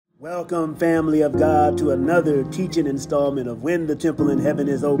Welcome, family of God, to another teaching installment of When the Temple in Heaven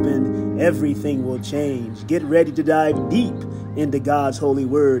is Opened, Everything Will Change. Get ready to dive deep into God's holy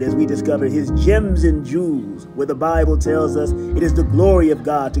word as we discover his gems and jewels, where the Bible tells us it is the glory of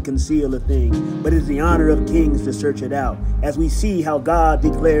God to conceal a thing, but it is the honor of kings to search it out, as we see how God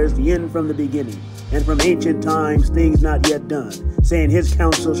declares the end from the beginning, and from ancient times things not yet done, saying his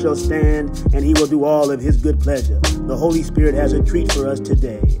counsel shall stand, and he will do all of his good pleasure. The Holy Spirit has a treat for us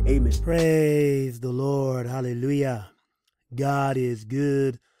today. Amen. Praise the Lord. Hallelujah. God is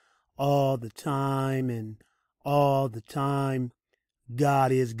good all the time, and all the time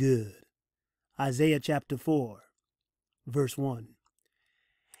God is good. Isaiah chapter 4, verse 1.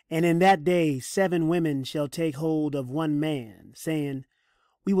 And in that day 7 women shall take hold of one man, saying,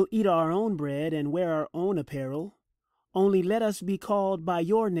 we will eat our own bread and wear our own apparel. Only let us be called by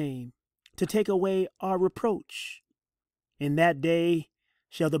your name, to take away our reproach. In that day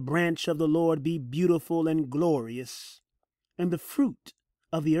shall the branch of the Lord be beautiful and glorious, and the fruit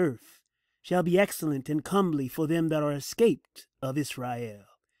of the earth shall be excellent and comely for them that are escaped of Israel.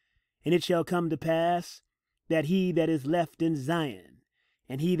 And it shall come to pass that he that is left in Zion,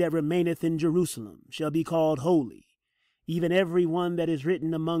 and he that remaineth in Jerusalem, shall be called holy, even every one that is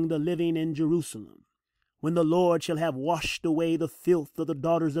written among the living in Jerusalem. When the Lord shall have washed away the filth of the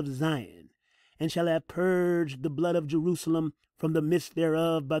daughters of Zion, and shall have purged the blood of Jerusalem from the midst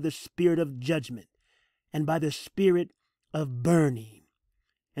thereof by the spirit of judgment, and by the spirit of burning.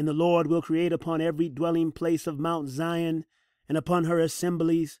 And the Lord will create upon every dwelling place of Mount Zion, and upon her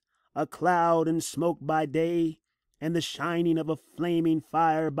assemblies, a cloud and smoke by day, and the shining of a flaming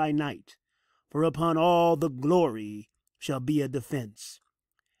fire by night. For upon all the glory shall be a defense.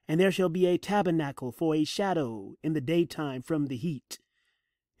 And there shall be a tabernacle for a shadow in the daytime from the heat,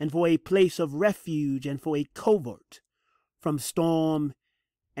 and for a place of refuge, and for a covert from storm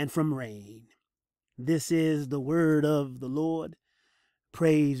and from rain. This is the word of the Lord.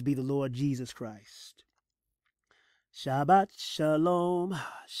 Praise be the Lord Jesus Christ. Shabbat shalom,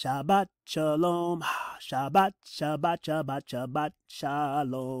 Shabbat shalom, Shabbat, Shabbat, Shabbat, Shabbat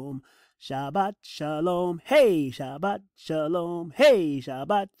shalom. Shabbat shalom, hey, Shabbat shalom, hey,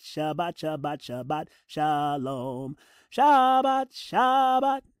 Shabbat, Shabbat, Shabbat, Shabbat shalom. Shabbat,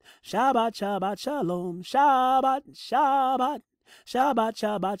 Shabbat, Shabbat, Shabbat shalom, Shabbat, Shabbat, Shabbat,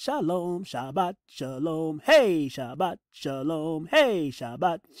 Shabbat shalom, Shabbat shalom, hey, Shabbat shalom, hey,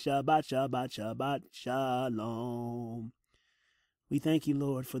 Shabbat, Shabbat, Shabbat, Shabbat shalom. We thank you,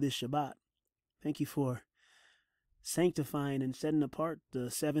 Lord, for this Shabbat. Thank you for sanctifying and setting apart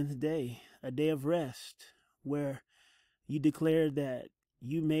the 7th day, a day of rest, where you declared that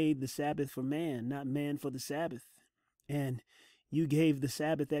you made the Sabbath for man, not man for the Sabbath. And you gave the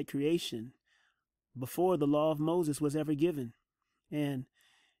Sabbath at creation before the law of Moses was ever given. And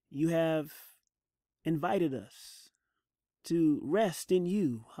you have invited us to rest in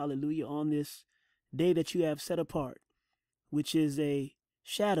you, hallelujah, on this day that you have set apart, which is a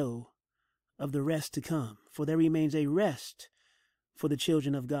shadow of the rest to come. For there remains a rest for the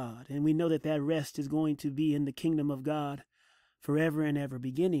children of God. And we know that that rest is going to be in the kingdom of God forever and ever,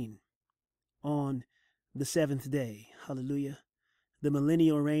 beginning on the 7th day. Hallelujah. The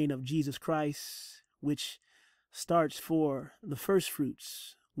millennial reign of Jesus Christ, which starts for the first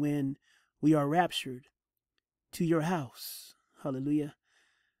fruits when we are raptured to your house. Hallelujah.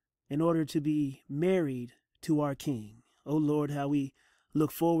 In order to be married to our King. Oh Lord, how we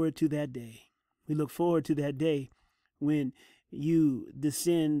look forward to that day. We look forward to that day when you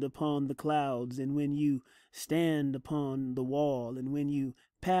descend upon the clouds, and when you stand upon the wall, and when you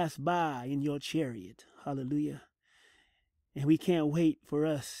pass by in your chariot. Hallelujah. And we can't wait for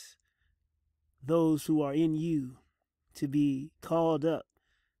us, those who are in you, to be called up,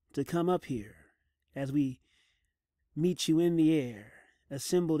 to come up here as we meet you in the air,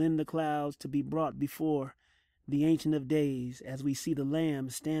 assembled in the clouds, to be brought before the Ancient of Days, as we see the Lamb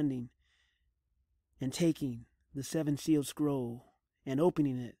standing and taking the 7-sealed scroll and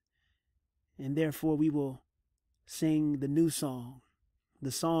opening it. And therefore we will sing the new song,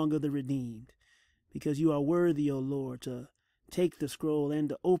 the song of the redeemed, because you are worthy, O Lord, to take the scroll and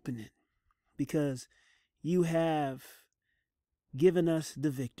to open it, because you have given us the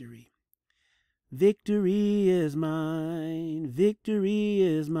victory. Victory is mine, victory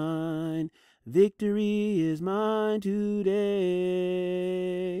is mine, victory is mine today.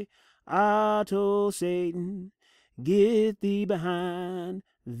 I told Satan, get thee behind,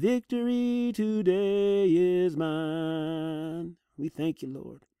 victory today is mine. We thank you,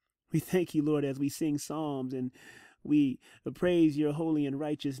 Lord. We thank you, Lord, as we sing psalms and we praise your holy and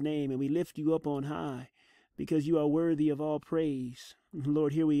righteous name, and we lift you up on high, because you are worthy of all praise.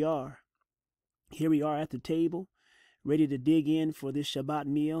 Lord, here we are. Here we are at the table, ready to dig in for this Shabbat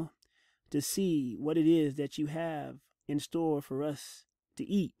meal, to see what it is that you have in store for us to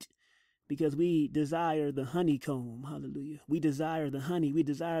eat, because we desire the honeycomb. Hallelujah. We desire the honey. We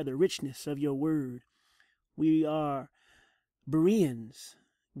desire the richness of your word. We are Bereans,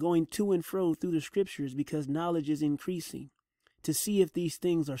 going to and fro through the scriptures because knowledge is increasing, to see if these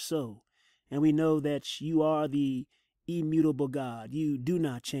things are so. And we know that you are the immutable God. You do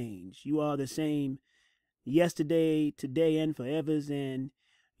not change. You are the same yesterday, today, and forevers, and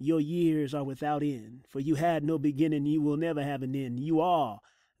your years are without end. For you had no beginning, you will never have an end. You are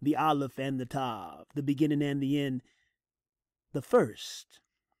the Aleph and the Tav, the beginning and the end, the first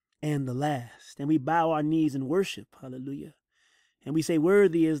and the last. And we bow our knees and worship. Hallelujah. And we say,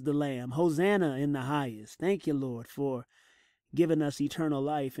 worthy is the Lamb. Hosanna in the highest. Thank you, Lord, for giving us eternal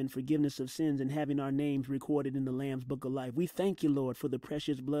life and forgiveness of sins and having our names recorded in the Lamb's book of life. We thank you, Lord, for the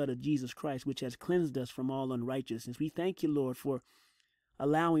precious blood of Jesus Christ, which has cleansed us from all unrighteousness. We thank you, Lord, for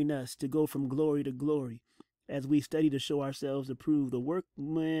allowing us to go from glory to glory as we study to show ourselves approved, the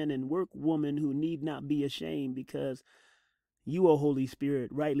workman and workwoman who need not be ashamed, because you, O Holy Spirit,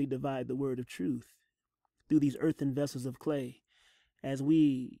 rightly divide the word of truth through these earthen vessels of clay, as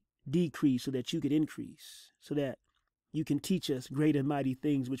we decrease so that you could increase, so that you can teach us great and mighty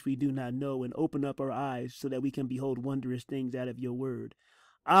things which we do not know, and open up our eyes so that we can behold wondrous things out of your word.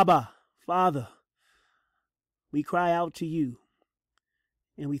 Abba, Father, we cry out to you,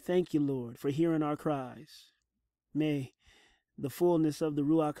 and we thank you, Lord, for hearing our cries. May the fullness of the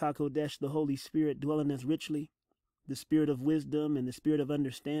Ruach HaKodesh, the Holy Spirit, dwell in us richly, the spirit of wisdom and the spirit of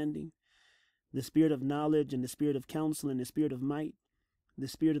understanding, the spirit of knowledge and the spirit of counsel and the spirit of might, the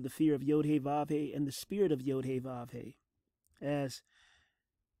spirit of the fear of Yod-Heh-Vav-Heh and the spirit of Yod-Heh-Vav-Heh, as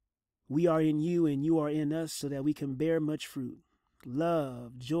we are in you and you are in us, so that we can bear much fruit: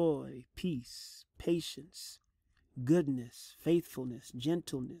 love, joy, peace, patience, goodness, faithfulness,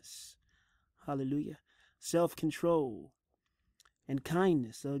 gentleness, hallelujah, self-control, and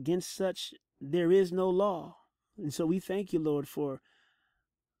kindness. Against such there is no law. And so we thank you, Lord, for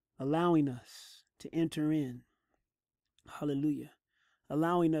allowing us to enter in, hallelujah,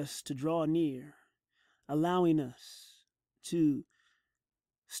 allowing us to draw near, allowing us to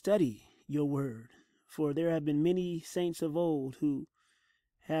study your word. For there have been many saints of old who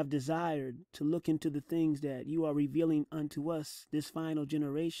have desired to look into the things that you are revealing unto us, this final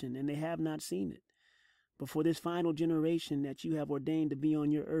generation, and they have not seen it. But for this final generation that you have ordained to be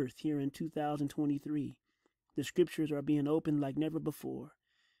on your earth here in 2023, the scriptures are being opened like never before.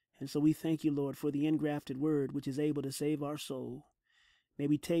 And so we thank you, Lord, for the engrafted word, which is able to save our soul. May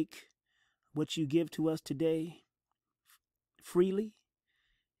we take what you give to us today freely,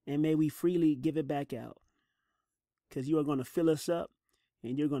 and may we freely give it back out, because you are going to fill us up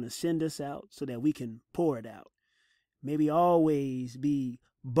and you're going to send us out so that we can pour it out. May we always be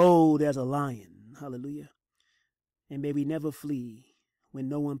bold as a lion, hallelujah, and may we never flee when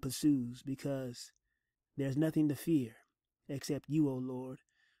no one pursues, because there's nothing to fear except you, O Lord,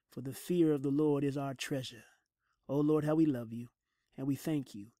 for the fear of the Lord is our treasure. O Lord, how we love you, and we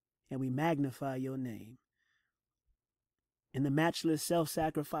thank you, and we magnify your name. In the matchless,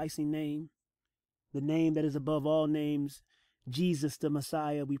 self-sacrificing name, the name that is above all names, Jesus the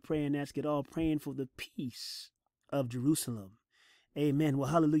Messiah, we pray and ask it all, praying for the peace of Jerusalem. Amen. Well,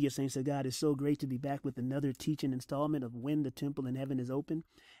 hallelujah, saints of God. It's so great to be back with another teaching installment of When the Temple in Heaven is Open.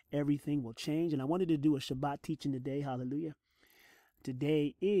 Everything will change. And I wanted to do a Shabbat teaching today. Hallelujah.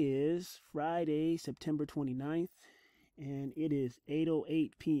 Today is Friday, September 29th, and it is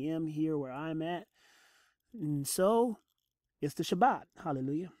 8:08 p.m. here where I'm at. And so it's the Shabbat.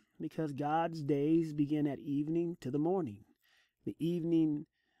 Hallelujah. Because God's days begin at evening to the morning. The evening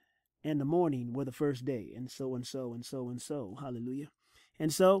and the morning were the first day, and so and so and so and so. Hallelujah.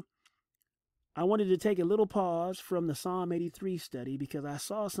 And so I wanted to take a little pause from the Psalm 83 study, because I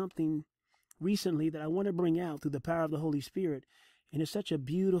saw something recently that I want to bring out through the power of the Holy Spirit. And it's such a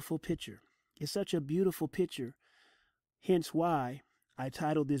beautiful picture. It's such a beautiful picture. Hence why I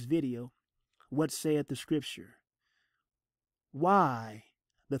titled this video, What Saith the Scripture? Why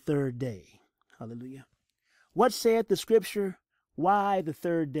the third day? Hallelujah. What saith the Scripture? Why the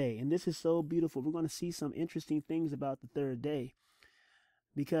third day? And this is so beautiful. We're going to see some interesting things about the third day,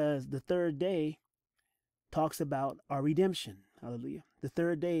 because the third day talks about our redemption. Hallelujah. The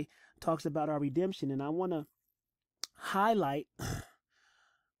third day talks about our redemption. And I want to highlight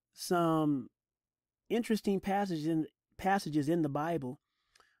some interesting passages in the Bible,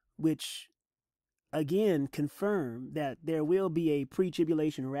 which again confirm that there will be a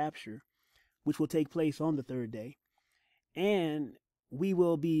pre-tribulation rapture which will take place on the third day. And we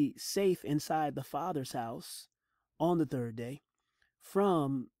will be safe inside the Father's house on the third day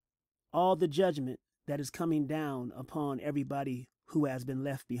from all the judgment that is coming down upon everybody who has been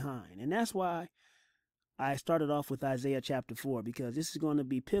left behind. And that's why I started off with Isaiah chapter 4, because this is going to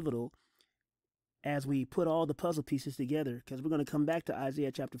be pivotal as we put all the puzzle pieces together, because we're going to come back to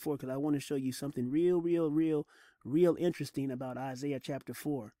Isaiah chapter 4, because I want to show you something real interesting about Isaiah chapter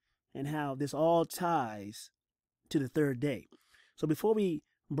 4 and how this all ties to the third day. So before we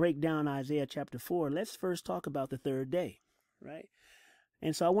break down Isaiah chapter 4, let's first talk about the third day, right?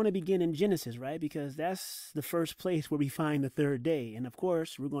 And so I want to begin in Genesis, right? Because that's the first place where we find the third day. And of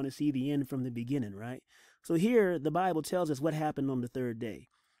course, we're going to see the end from the beginning, right? So here, the Bible tells us what happened on the third day.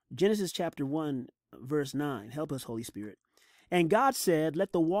 Genesis chapter 1, verse 9. Help us, Holy Spirit. And God said,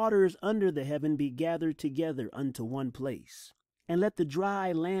 let the waters under the heaven be gathered together unto one place, and let the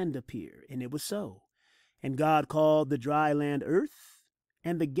dry land appear. And it was so. And God called the dry land earth,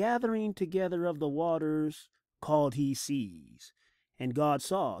 and the gathering together of the waters called he seas. And God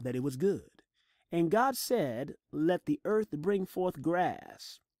saw that it was good. And God said, let the earth bring forth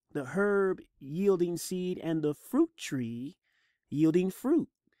grass, the herb yielding seed, and the fruit tree yielding fruit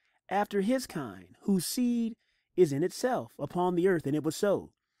after his kind, whose seed is in itself upon the earth. And it was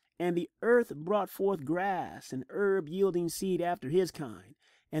so. And the earth brought forth grass, and herb yielding seed after his kind,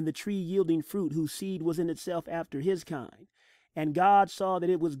 and the tree yielding fruit, whose seed was in itself after his kind. And God saw that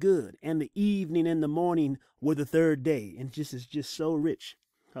it was good. And the evening and the morning were the third day. And this is just so rich.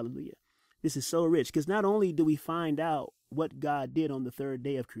 Hallelujah. This is so rich, because not only do we find out what God did on the third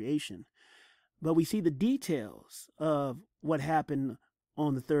day of creation, but we see the details of what happened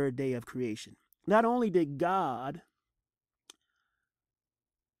on the third day of creation. Not only did God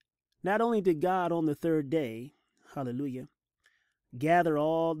on the third day, hallelujah, gather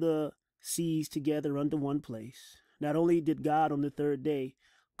all the seas together unto one place. Not only did God on the third day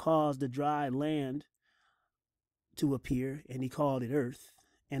cause the dry land to appear, and he called it earth,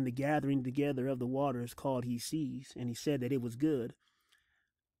 and the gathering together of the waters called he seas, and he said that it was good.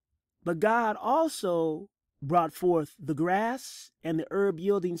 But God also brought forth the grass and the herb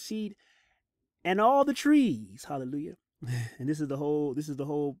yielding seed and all the trees. Hallelujah. And this is the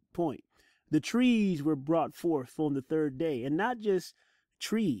whole point. The trees were brought forth on the third day, and not just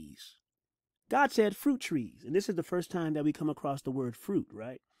trees. God said fruit trees. And this is the first time that we come across the word fruit,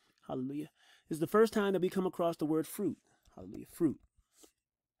 right? Hallelujah. This is the first time that we come across the word fruit. Hallelujah. Fruit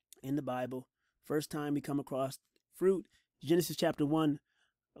in the Bible. First time we come across fruit. Genesis chapter 1,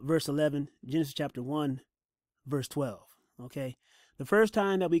 verse 11. Genesis chapter 1, verse 12. Okay. The first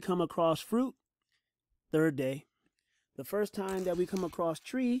time that we come across fruit, third day. The first time that we come across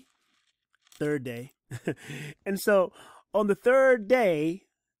tree, third day. And so on the third day,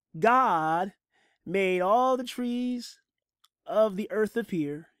 God made all the trees of the earth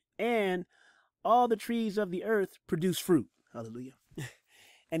appear, and all the trees of the earth produce fruit. Hallelujah.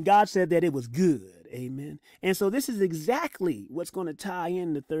 And God said that it was good. Amen. And so this is exactly what's going to tie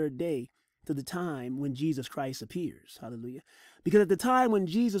in the third day to the time when Jesus Christ appears. Hallelujah. Because at the time when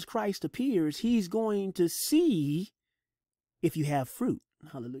Jesus Christ appears, he's going to see if you have fruit.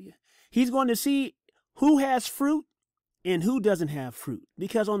 Hallelujah. He's going to see who has fruit and who doesn't have fruit.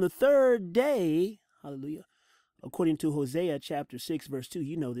 Because on the third day, hallelujah, according to Hosea chapter 6, verse 2,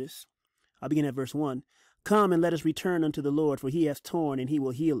 you know this. I'll begin at verse 1. Come and let us return unto the Lord, for he hath torn and he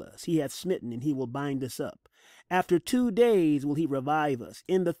will heal us. He hath smitten and he will bind us up. After 2 days will he revive us.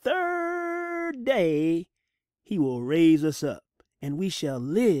 In the third day he will raise us up, and we shall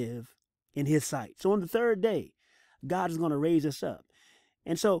live in his sight. So on the third day, God is going to raise us up.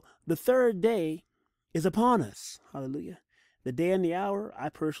 And so the third day is upon us. Hallelujah. The day and the hour, I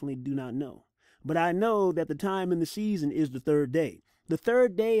personally do not know. But I know that the time and the season is the third day. The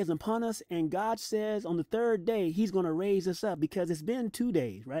third day is upon us, and God says on the third day, he's going to raise us up, because it's been 2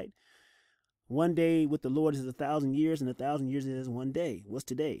 days, right? 1 day with the Lord is 1,000 years, and 1,000 years is 1 day. What's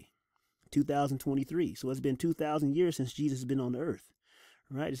today? 2023. So it's been 2,000 years since Jesus has been on the earth,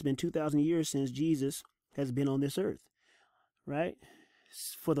 right? It's been 2,000 years since Jesus has been on this earth, right?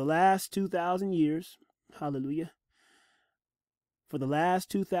 For the last 2,000 years, hallelujah, for the last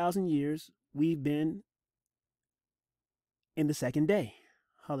 2,000 years, we've been in the second day.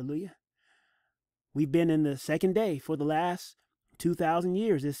 Hallelujah. We've been in the second day for the last 2,000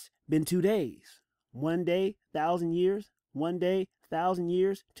 years. It's been 2 days. 1 day, 1,000 years. 1 day, 1,000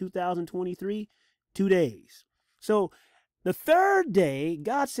 years. 2023, 2 days. So the third day,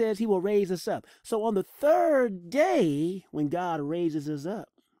 God says he will raise us up. So on the third day, when God raises us up,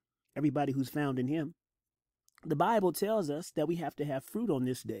 everybody who's found in him, the Bible tells us that we have to have fruit on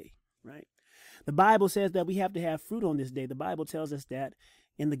this day, right? The Bible says that we have to have fruit on this day. The Bible tells us that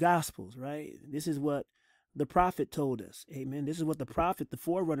in the Gospels, right? This is what the prophet told us. Amen. This is what the prophet, the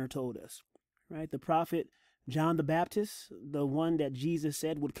forerunner, told us, right? The prophet John the Baptist, the one that Jesus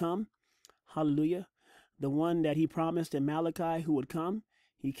said would come. Hallelujah. The one that he promised in Malachi who would come.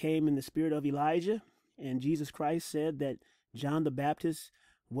 He came in the spirit of Elijah, and Jesus Christ said that John the Baptist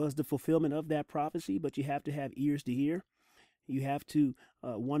was the fulfillment of that prophecy, but you have to have ears to hear. You have to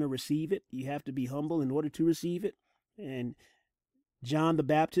want to receive it. You have to be humble in order to receive it. And John the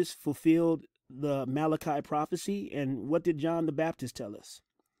Baptist fulfilled the Malachi prophecy. And what did John the Baptist tell us?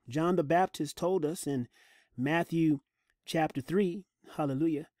 John the Baptist told us in Matthew chapter 3,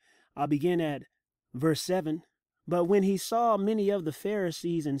 hallelujah. I'll begin at verse 7. But when he saw many of the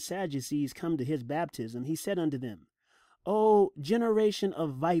Pharisees and Sadducees come to his baptism, he said unto them, O generation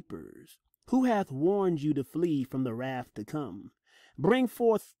of vipers, who hath warned you to flee from the wrath to come? Bring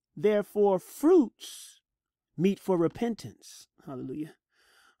forth therefore fruits meet for repentance. Hallelujah.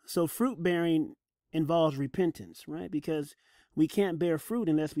 So fruit bearing involves repentance, right? Because we can't bear fruit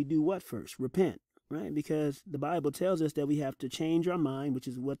unless we do what first? Repent, right? Because the Bible tells us that we have to change our mind, which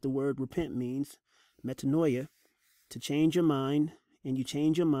is what the word repent means, metanoia, to change your mind. And you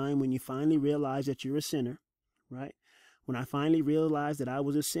change your mind when you finally realize that you're a sinner, right? When I finally realized that I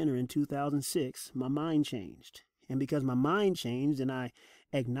was a sinner in 2006, my mind changed. And because my mind changed and I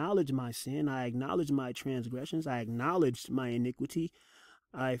acknowledged my sin, I acknowledged my transgressions, I acknowledged my iniquity,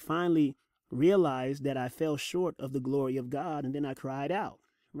 I finally realized that I fell short of the glory of God, and then I cried out,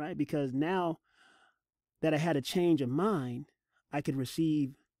 right? Because now that I had a change of mind, I could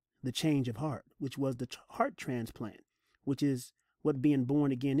receive the change of heart, which was the heart transplant, which is what being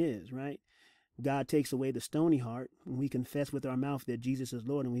born again is, right? God takes away the stony heart when we confess with our mouth that Jesus is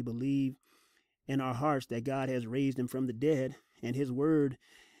Lord, and we believe in our hearts that God has raised him from the dead, and his word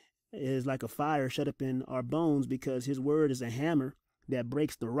is like a fire shut up in our bones, because his word is a hammer that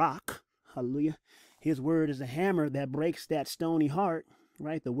breaks the rock. Hallelujah. His word is a hammer that breaks that stony heart,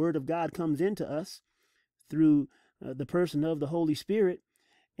 right? The word of God comes into us through the person of the Holy Spirit,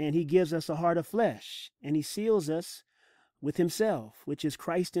 and he gives us a heart of flesh, and he seals us with himself, which is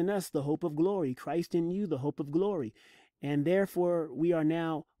Christ in us, the hope of glory, Christ in you, the hope of glory. And therefore we are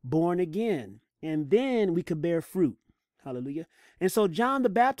now born again, and then we could bear fruit. Hallelujah. And so John the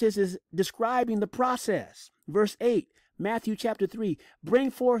Baptist is describing the process. Verse 8, Matthew chapter 3,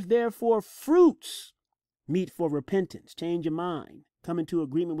 bring forth therefore fruits meet for repentance. Change your mind, come into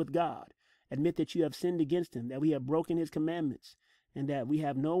agreement with God, admit that you have sinned against him, that we have broken his commandments, and that we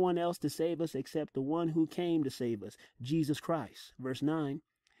have no one else to save us except the one who came to save us, Jesus Christ. Verse 9,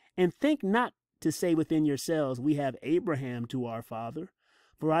 and think not to say within yourselves, we have Abraham to our father.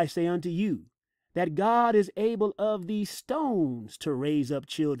 For I say unto you, that God is able of these stones to raise up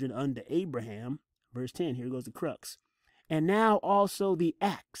children unto Abraham. Verse 10, here goes the crux. And now also the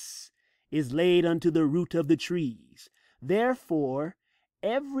axe is laid unto the root of the trees. Therefore,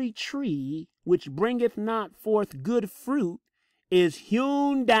 every tree which bringeth not forth good fruit is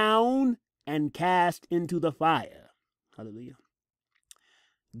hewn down and cast into the fire. Hallelujah.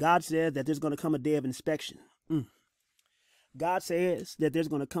 God says that there's going to come a day of inspection. God says that there's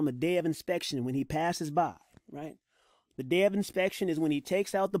going to come a day of inspection when he passes by, right? The day of inspection is when he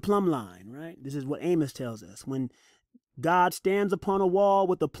takes out the plumb line, right? This is what Amos tells us. When God stands upon a wall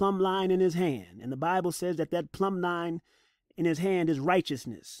with the plumb line in his hand, and the Bible says that that plumb line in his hand is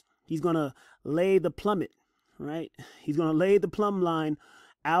righteousness. He's going to lay the plummet, right? He's going to lay the plumb line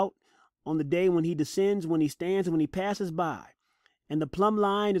out on the day when he descends, when he stands, and when he passes by. And the plumb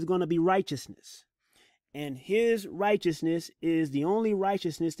line is going to be righteousness. And his righteousness is the only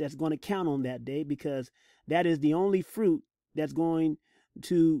righteousness that's going to count on that day, because that is the only fruit that's going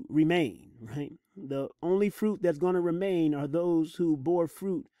to remain, right? The only fruit that's going to remain are those who bore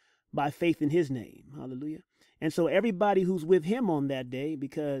fruit by faith in his name. Hallelujah. And so everybody who's with him on that day,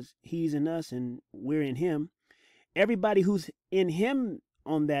 because he's in us and we're in him, everybody who's in him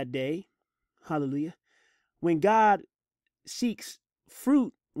on that day, hallelujah, when God seeks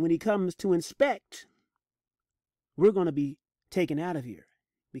fruit, when he comes to inspect, we're going to be taken out of here,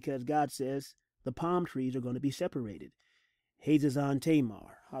 because God says the palm trees are going to be separated. Hazazon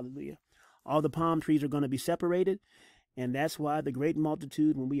Tamar, hallelujah. All the palm trees are going to be separated, and that's why the great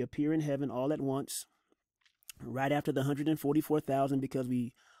multitude, when we appear in heaven all at once, right after the 144,000, because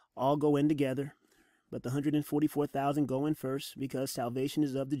we all go in together, but the 144,000 go in first, because salvation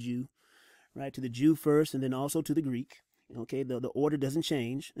is of the Jew, right? To the Jew first, and then also to the Greek. Okay, the order doesn't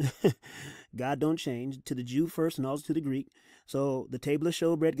change. God don't change. To the Jew first and also to the Greek. So the table of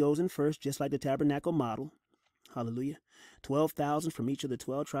showbread goes in first, just like the tabernacle model. Hallelujah. 12,000 from each of the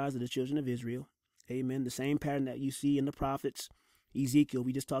 12 tribes of the children of Israel. Amen. The same pattern that you see in the prophets. Ezekiel,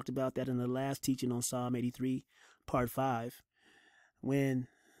 we just talked about that in the last teaching on Psalm 83, part 5. When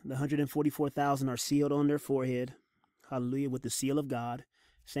the 144,000 are sealed on their forehead. Hallelujah. With the seal of God.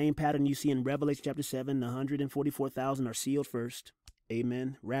 Same pattern you see in Revelation chapter 7. The 144,000 are sealed first.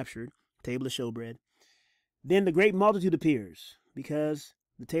 Amen. Raptured. Table of showbread. Then the great multitude appears, because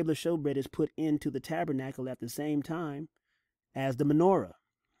the table of showbread is put into the tabernacle at the same time as the menorah.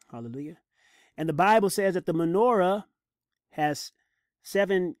 Hallelujah. And the Bible says that the menorah has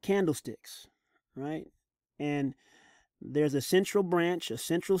 7 candlesticks, right? And there's a central branch, a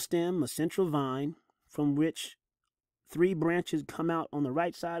central stem, a central vine, from which 3 branches come out on the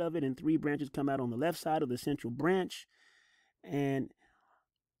right side of it and 3 branches come out on the left side of the central branch. And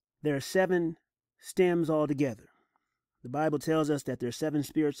there are 7 stems altogether. The Bible tells us that there are 7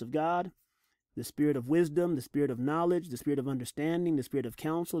 spirits of God: the spirit of wisdom, the spirit of knowledge, the spirit of understanding, the spirit of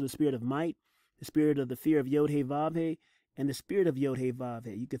counsel, the spirit of might, the spirit of the fear of Yod-Heh-Vav-Heh, and the spirit of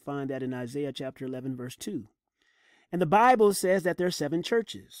Yod-Heh-Vav-Heh. You can find that in Isaiah chapter 11, verse 2. And the Bible says that there are 7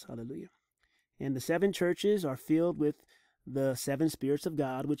 churches. Hallelujah. And the 7 churches are filled with the 7 spirits of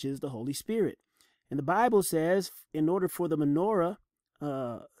God, which is the Holy Spirit. And the Bible says in order for the menorah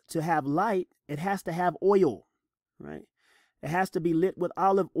to have light, it has to have oil, right? It has to be lit with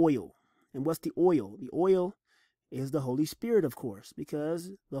olive oil. And what's the oil? The oil is the Holy Spirit, of course, because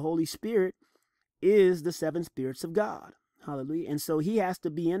the Holy Spirit is the 7 spirits of God. Hallelujah. And so he has to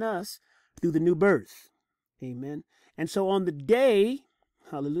be in us through the new birth. Amen. And so on the day,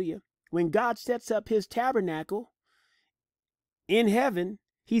 hallelujah, when God sets up his tabernacle in heaven,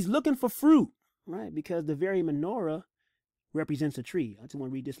 he's looking for fruit, right? Because the very menorah represents a tree. I just want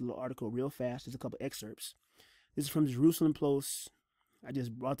to read this little article real fast. There's a couple excerpts. This is from Jerusalem Post. I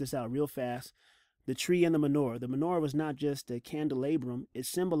just brought this out real fast. The tree and the menorah. The menorah was not just a candelabrum. It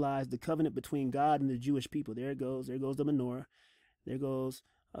symbolized the covenant between God and the Jewish people. There it goes. There goes the menorah. There goes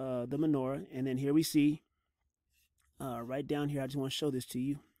the menorah. And then here we see, right down here, I just want to show this to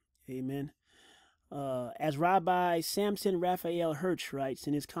you. Amen. As Rabbi Samson Raphael Hirsch writes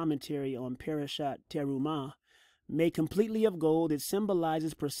in his commentary on Parashat Terumah, made completely of gold, it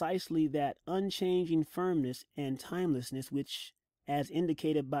symbolizes precisely that unchanging firmness and timelessness which, as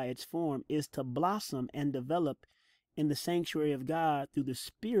indicated by its form, is to blossom and develop in the sanctuary of God through the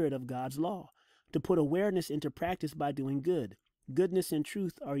spirit of God's law, to put awareness into practice by doing good. Goodness and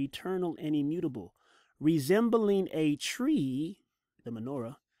truth are eternal and immutable. Resembling a tree, the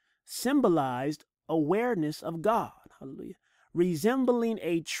menorah, symbolized awareness of God. Hallelujah. Resembling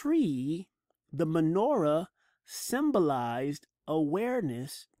a tree, the menorah symbolized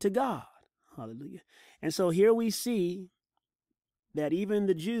awareness to God. Hallelujah. And so here we see that even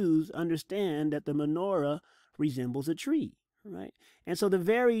the Jews understand that the menorah resembles a tree, right? And so the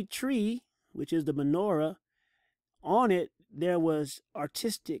very tree, which is the menorah, on it there was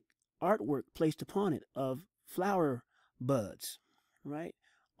artistic artwork placed upon it of flower buds, right,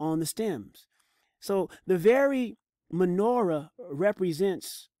 on the stems. So the very menorah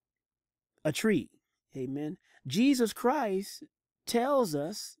represents a tree. Amen. Jesus Christ tells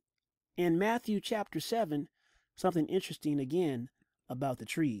us in Matthew chapter 7 something interesting again about the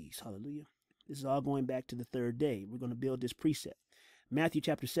trees. Hallelujah. This is all going back to the 3rd day. We're going to build this precept. Matthew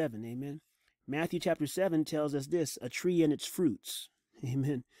chapter 7. Amen. Matthew chapter 7 tells us this: a tree and its fruits.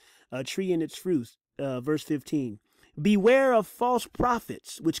 Amen. A tree and its fruits. Verse 15. Beware of false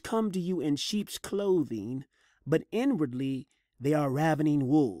prophets, which come to you in sheep's clothing, but inwardly they are ravening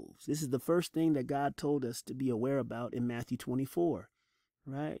wolves. This is the first thing that God told us to be aware about in Matthew 24,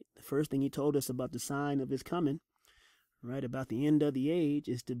 right? The first thing he told us about the sign of his coming, right, about the end of the age,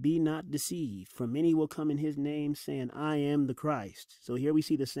 is to be not deceived. For many will come in his name saying, I am the Christ. So here we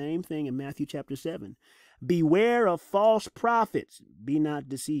see the same thing in Matthew chapter 7. Beware of false prophets, be not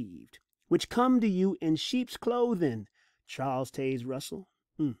deceived, which come to you in sheep's clothing. Charles Taze Russell,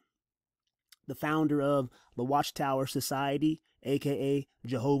 the founder of the Watchtower Society, a.k.a.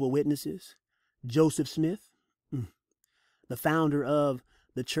 Jehovah's Witnesses. Joseph Smith, the founder of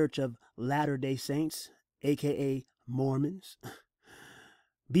the Church of Latter-day Saints, a.k.a. Mormons.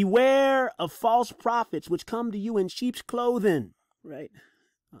 Beware of false prophets which come to you in sheep's clothing, right?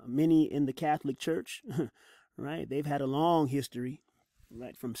 Many in the Catholic Church, right? They've had a long history,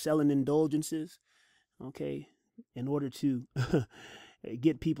 right, from selling indulgences, okay, in order to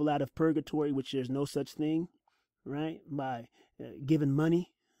get people out of purgatory, which there's no such thing, right, by giving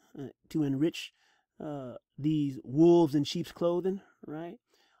money to enrich these wolves in sheep's clothing, right,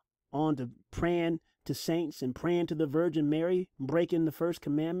 on to praying to saints and praying to the Virgin Mary, breaking the first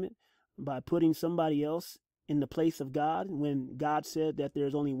commandment by putting somebody else in the place of God when God said that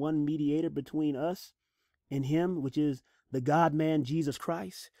there's only one mediator between us and him, which is the God-man, Jesus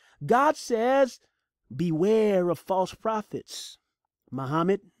Christ. God says, beware of false prophets.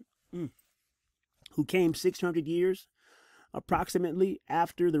 Muhammad, who came 600 years approximately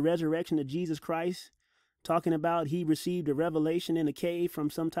after the resurrection of Jesus Christ, talking about he received a revelation in a cave from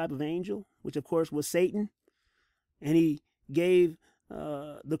some type of angel, which of course was Satan. And he gave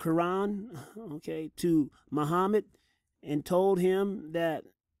the Quran, to Muhammad and told him that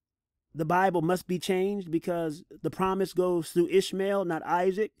the Bible must be changed because the promise goes through Ishmael, not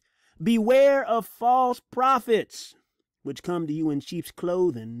Isaac. Beware of false prophets, which come to you in sheep's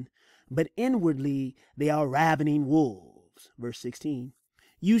clothing, but inwardly they are ravening wolves. Verse 16.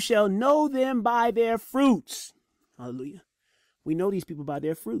 You shall know them by their fruits. Hallelujah. We know these people by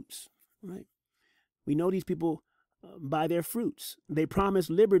their fruits, right? We know these people by their fruits. They promise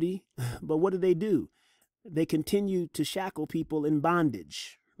liberty, but what do? They continue to shackle people in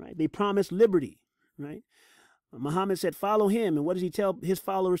bondage, right? They promise liberty, right? Muhammad said, follow him. And what does he tell his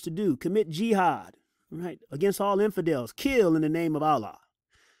followers to do? Commit jihad, right? Against all infidels, kill in the name of Allah.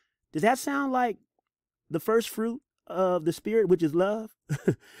 Does that sound like the first fruit of the Spirit, which is love?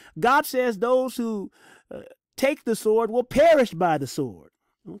 God says those who take the sword will perish by the sword.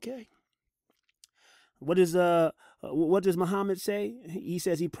 Okay. What does Muhammad say? He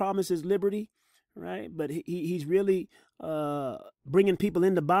says he promises liberty, right? But he's really bringing people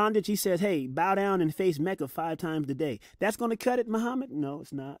into bondage. He says, hey, bow down and face Mecca 5 times a day. That's going to cut it, Muhammad? No,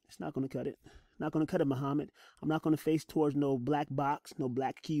 it's not. It's not going to cut it. Not going to cut it, Muhammad. I'm not going to face towards no black box, no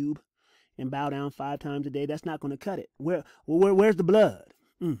black cube, and bow down 5 times a day. That's not going to cut it. Where's the blood?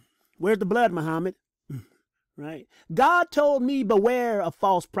 Where's the blood, Muhammad? Right? God told me, beware of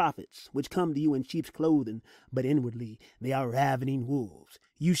false prophets, which come to you in sheep's clothing, but inwardly they are ravening wolves.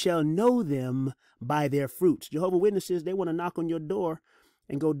 You shall know them by their fruits. Jehovah's Witnesses, they want to knock on your door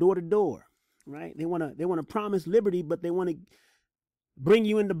and go door to door, right? They want to promise liberty, but they want to bring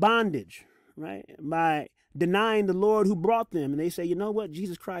you into bondage, right? By denying the Lord who brought them. And they say, you know what?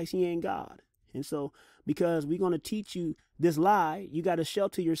 Jesus Christ, he ain't God. And so because we're going to teach you this lie, you got to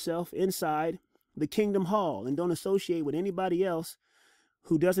shelter yourself inside the Kingdom Hall and don't associate with anybody else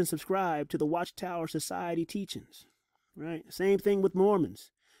who doesn't subscribe to the Watchtower Society teachings, right? Same thing with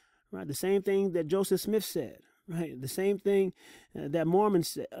Mormons, right? The same thing that Joseph Smith said, right? The same thing that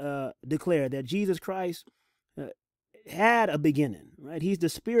Mormons declare, that Jesus Christ had a beginning, right? He's the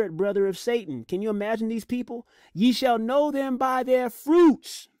spirit brother of Satan. Can you imagine these people? Ye shall know them by their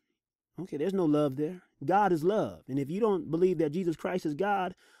fruits. Okay, there's no love there. God is love. And if you don't believe that Jesus Christ is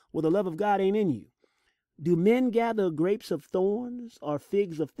God, well, the love of God ain't in you. Do men gather grapes of thorns or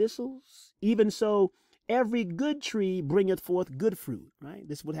figs of thistles? Even so, every good tree bringeth forth good fruit, right?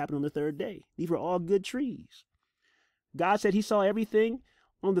 This is what happened on the 3rd day. These were all good trees. God said he saw everything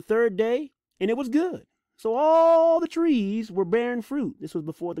on the 3rd day, and it was good. So all the trees were bearing fruit. This was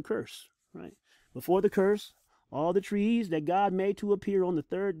before the curse, right? Before the curse, all the trees that God made to appear on the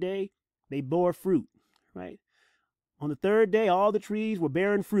 3rd day, they bore fruit, right? On the 3rd day, all the trees were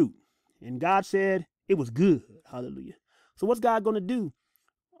bearing fruit. And God said it was good. Hallelujah. So what's God going to do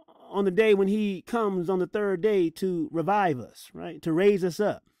on the day when he comes on the 3rd day to revive us, right? To raise us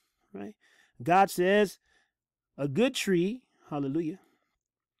up, right? God says a good tree, hallelujah,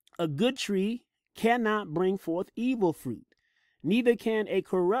 a good tree cannot bring forth evil fruit. Neither can a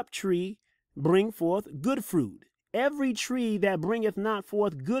corrupt tree bring forth good fruit. Every tree that bringeth not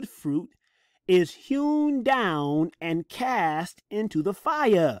forth good fruit is hewn down and cast into the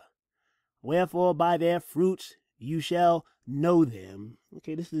fire. Wherefore by their fruits you shall know them.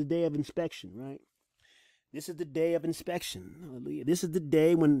 Okay, this is the day of inspection, right? This is the day of inspection. Hallelujah. This is the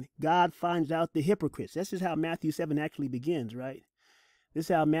day when God finds out the hypocrites. This is how Matthew 7 actually begins, right? This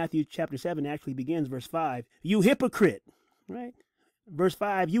is how Matthew chapter 7 actually begins, verse 5. You hypocrite, right? Verse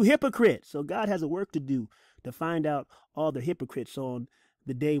 5, you hypocrite. So God has a work to do to find out all the hypocrites on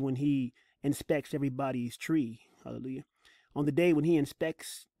the day when he inspects everybody's tree. Hallelujah. On the day when he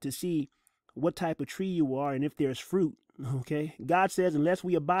inspects to see what type of tree you are and if there's fruit. Okay. God says, unless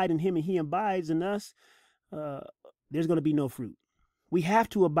we abide in him and he abides in us, there's going to be no fruit. We have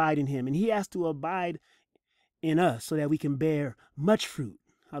to abide in him and he has to abide in us so that we can bear much fruit.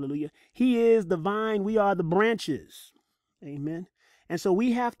 Hallelujah. He is the vine. We are the branches. Amen. And so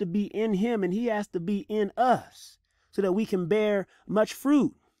we have to be in him and he has to be in us so that we can bear much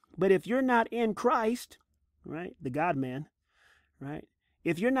fruit. But if you're not in Christ, right, the God man, right,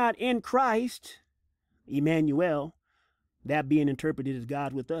 if you're not in Christ, Emmanuel, that being interpreted as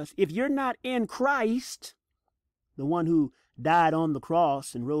God with us, if you're not in Christ, the one who died on the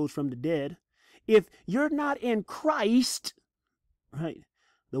cross and rose from the dead, If you're not in Christ, right,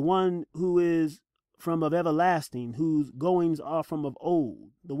 the one who is from of everlasting, whose goings are from of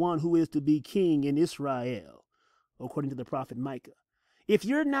old, the one who is to be king in Israel, according to the prophet Micah. If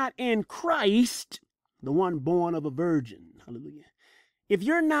you're not in Christ, the one born of a virgin, hallelujah. If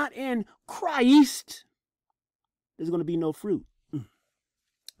you're not in Christ, there's going to be no fruit.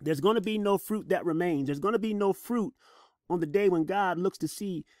 There's going to be no fruit that remains. There's going to be no fruit on the day when God looks to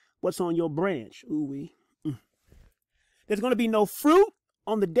see what's on your branch. Ooh-wee. There's going to be no fruit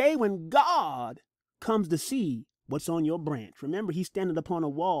on the day when God comes to see what's on your branch. Remember, he's standing upon a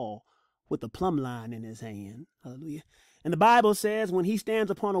wall with a plumb line in his hand. Hallelujah. And the Bible says when he stands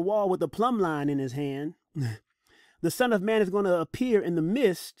upon a wall with a plumb line in his hand, the Son of Man is going to appear in the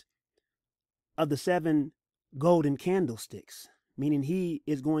midst of the 7 golden candlesticks, meaning he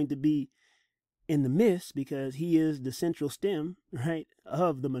is going to be in the midst because he is the central stem, right,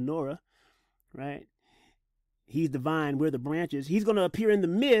 of the menorah, right? He's the vine, we're the branches. He's going to appear in the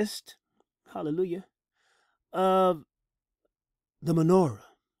midst, hallelujah, of the menorah.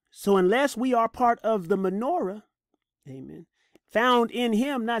 So unless we are part of the menorah, amen, found in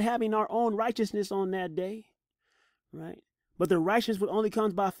him, not having our own righteousness on that day, right, but the righteousness only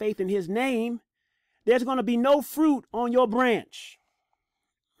comes by faith in his name, there's going to be no fruit on your branch,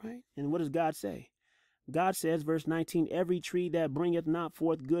 right? And what does God say? God says, verse 19, every tree that bringeth not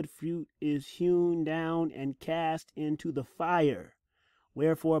forth good fruit is hewn down and cast into the fire.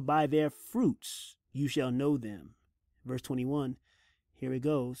 Wherefore by their fruits you shall know them. Verse 21, here it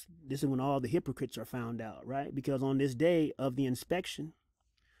goes. This is when all the hypocrites are found out, right? Because on this day of the inspection,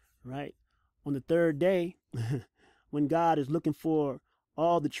 right, on the 3rd day, when God is looking for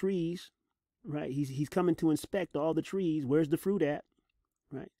all the trees, right, he's coming to inspect all the trees. Where's the fruit at,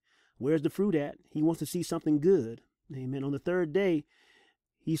 right? Where's the fruit at? He wants to see something good. Amen. On the 3rd day,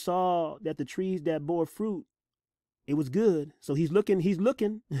 he saw that the trees that bore fruit, it was good. So he's looking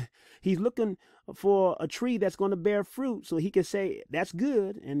for a tree that's going to bear fruit so he can say that's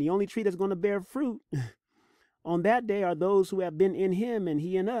good. And the only tree that's going to bear fruit on that day are those who have been in him and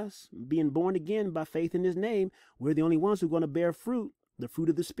he in us, being born again by faith in his name. We're the only ones who are going to bear fruit, the fruit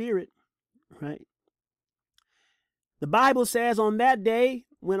of the Spirit, right? The Bible says on that day,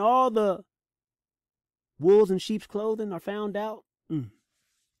 when all the wolves in sheep's clothing are found out,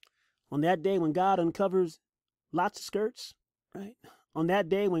 on that day when God uncovers lots of skirts, right? On that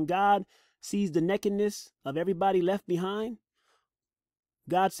day when God sees the nakedness of everybody left behind,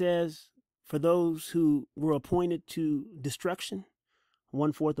 God says, for those who were appointed to destruction,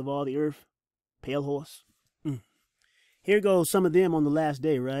 1/4 of all the earth, pale horse. Here goes some of them on the last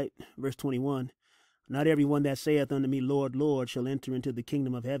day, right? Verse 21. Not everyone that saith unto me, Lord, Lord, shall enter into the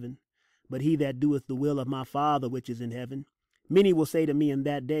kingdom of heaven, but he that doeth the will of my Father which is in heaven. Many will say to me in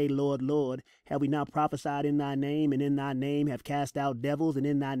that day, Lord, Lord, have we not prophesied in thy name, and in thy name have cast out devils, and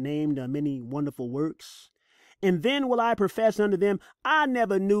in thy name done many wonderful works? And then will I profess unto them, I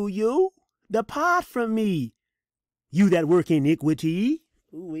never knew you. Depart from me, you that work iniquity.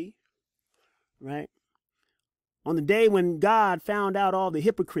 Ooh-wee. Right? On the day when God found out all the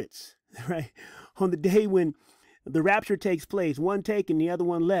hypocrites, right? On the day when the rapture takes place, one taken, the other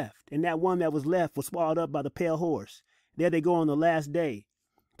one left. And that one that was left was swallowed up by the pale horse. There they go on the last day,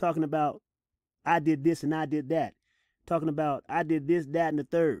 talking about, I did this and I did that. Talking about, I did this, that, and the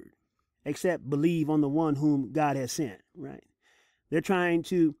third. Except believe on the one whom God has sent, right? They're trying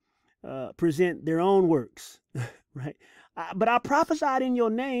to present their own works, right? But I prophesied in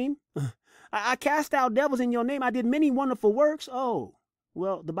your name. I cast out devils in your name. I did many wonderful works. Oh,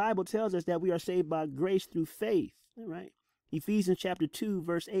 well, the Bible tells us that we are saved by grace through faith, right? Ephesians chapter 2,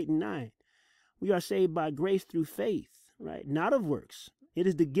 verse 8 and 9. We are saved by grace through faith, right? Not of works. It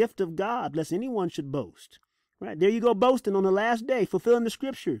is the gift of God, lest anyone should boast, right? There you go, boasting on the last day, fulfilling the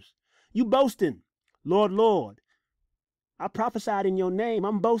scriptures. You boasting, Lord, Lord. I prophesied in your name.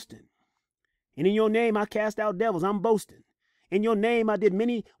 I'm boasting. And in your name, I cast out devils. I'm boasting. In your name, I did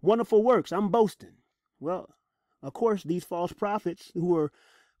many wonderful works. I'm boasting. Well, of course, these false prophets who were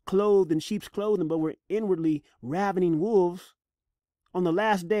clothed in sheep's clothing, but were inwardly ravening wolves, on the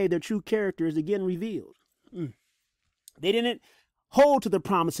last day, their true character is again revealed. They didn't hold to the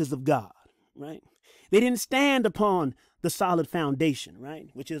promises of God, right? They didn't stand upon the solid foundation, right?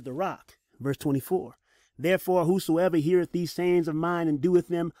 Which is the rock. Verse 24. Therefore, whosoever heareth these sayings of mine and doeth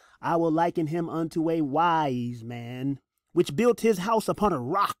them, I will liken him unto a wise man, which built his house upon a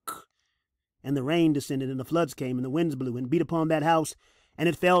rock. And the rain descended, and the floods came, and the winds blew, and beat upon that house, and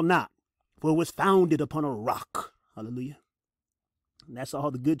it fell not, for it was founded upon a rock. Hallelujah. And that's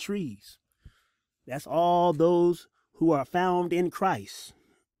all the good trees. That's all those who are found in Christ.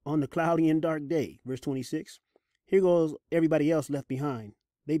 on the cloudy and dark day. Verse 26. Here goes everybody else left behind.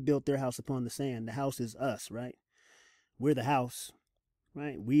 They built their house upon the sand. The house is us, right? We're the house,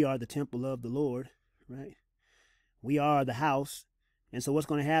 right? We are the temple of the Lord, right? We are the house. And so what's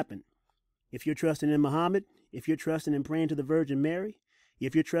going to happen? If you're trusting in Muhammad, if you're trusting in praying to the Virgin Mary,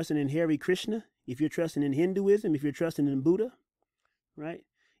 if you're trusting in Hare Krishna, if you're trusting in Hinduism, if you're trusting in Buddha, right?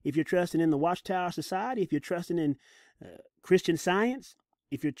 If you're trusting in the Watchtower Society, if you're trusting in Christian Science,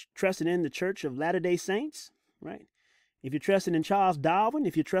 if you're trusting in the Church of Latter-day Saints, right? If you're trusting in Charles Darwin,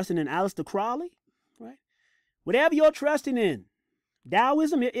 if you're trusting in Aleister Crowley, right? Whatever you're trusting in,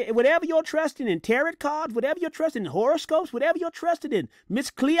 Taoism, whatever you're trusting in, tarot cards, whatever you're trusting in, horoscopes, whatever you're trusting in,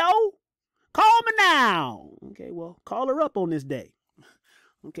 Miss Cleo, call me now. Okay, well, call her up on this day.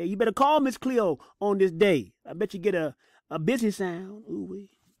 Okay, you better call Miss Cleo on this day. I bet you get a busy sound. Ooh-wee.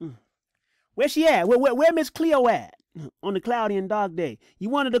 Where she at? Where Miss Cleo at on the cloudy and dark day? You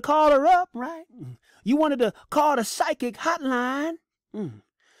wanted to call her up, right? You wanted to call the psychic hotline.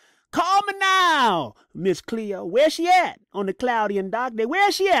 Call me now, Miss Cleo. Where she at on the cloudy and dark day?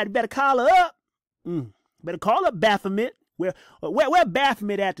 Where she at? You better call her up. Better call up Baphomet. Where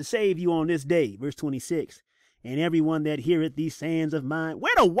Baphomet at to save you on this day? Verse 26. And everyone that heareth these sayings of mine,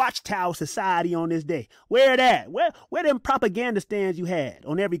 where the Watchtower Society on this day? Where it at? Where them propaganda stands you had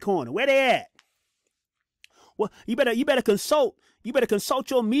on every corner? Where they at? Well, you better consult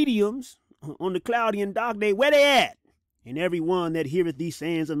your mediums on the cloudy and dark day. Where they at? And every one that heareth these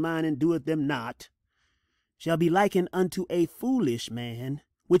sayings of mine and doeth them not shall be likened unto a foolish man,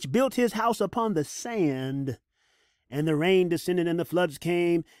 which built his house upon the sand. And the rain descended, and the floods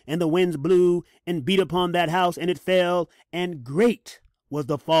came, and the winds blew, and beat upon that house, and it fell, and great was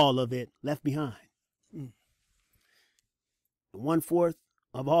the fall of it. Left behind. 1/4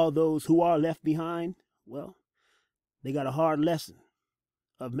 of all those who are left behind, well, they got a hard lesson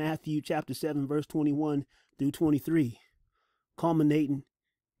of Matthew chapter 7, verse 21 through 23, culminating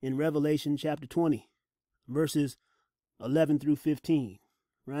in Revelation chapter 20, verses 11 through 15,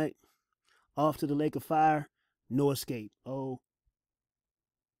 right? Off to the lake of fire, no escape. Oh,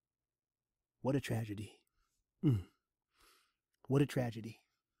 what a tragedy. What a tragedy.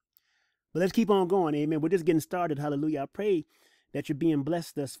 But let's keep on going, amen. We're just getting started, hallelujah. I pray that you're being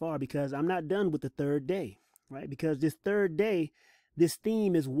blessed thus far, because I'm not done with the third day, right? Because this third day, this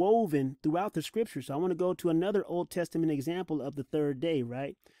theme is woven throughout the scripture. So I want to go to another Old Testament example of the third day,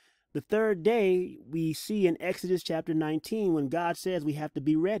 right? The third day we see in Exodus chapter 19 when God says we have to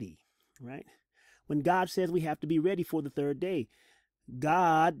be ready, right? When God says we have to be ready for the third day,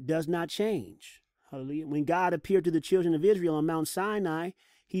 God does not change. Hallelujah. When God appeared to the children of Israel on Mount Sinai,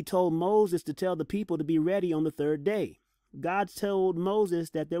 he told Moses to tell the people to be ready on the third day. God told Moses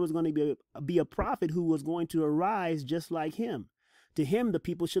that there was going to be a prophet who was going to arise just like him. To him, the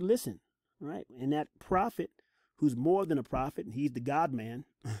people should listen, right? And that prophet, who's more than a prophet, he's the God-man,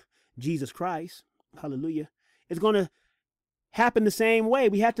 Jesus Christ, hallelujah, is going to happen the same way.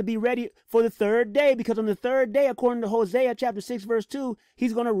 We have to be ready for the third day, because on the third day, according to Hosea chapter 6, verse 2,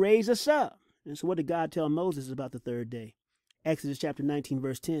 he's going to raise us up. And so what did God tell Moses about the third day? Exodus chapter 19,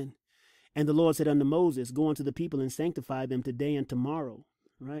 verse 10. And the Lord said unto Moses, go unto the people and sanctify them today and tomorrow,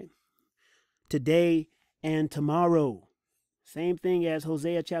 right? Today and tomorrow. Same thing as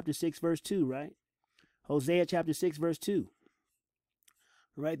Hosea chapter 6, verse 2, right? Hosea chapter 6, verse 2.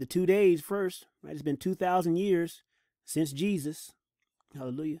 Right? The 2 days first, right? It's been 2,000 years since Jesus.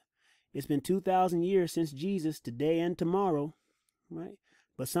 Hallelujah. It's been 2,000 years since Jesus, today and tomorrow, right?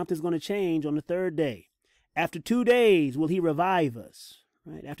 But something's going to change on the third day. After 2 days will he revive us,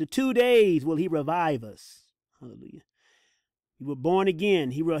 right? After 2 days will he revive us. Hallelujah. We were born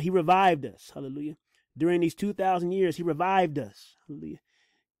again. He revived us. Hallelujah. During these 2,000 years, he revived us. Hallelujah.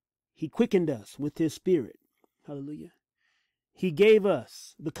 He quickened us with his spirit. Hallelujah. He gave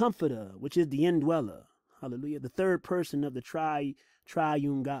us the comforter, which is the indweller. Hallelujah. The third person of the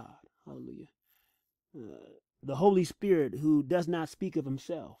triune God. Hallelujah. The Holy Spirit, who does not speak of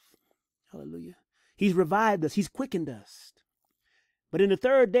himself. Hallelujah. He's revived us. He's quickened us. But in the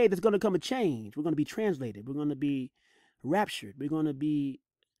third day, there's going to come a change. We're going to be translated. We're going to be raptured. We're going to be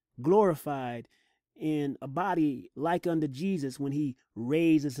glorified in a body like unto Jesus when he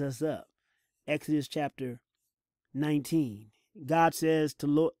raises us up. Exodus chapter 19. God says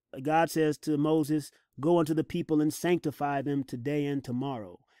to Moses, go unto the people and sanctify them today and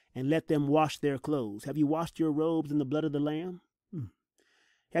tomorrow, and let them wash their clothes. Have you washed your robes in the blood of the Lamb?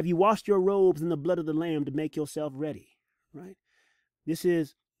 Have you washed your robes in the blood of the Lamb to make yourself ready? Right? This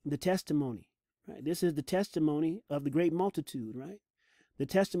is the testimony. Right? This is the testimony of the great multitude. Right? The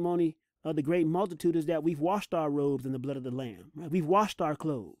testimony of the great multitude is that we've washed our robes in the blood of the Lamb. Right? We've washed our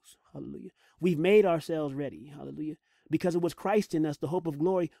clothes. Hallelujah. We've made ourselves ready. Hallelujah. Because it was Christ in us, the hope of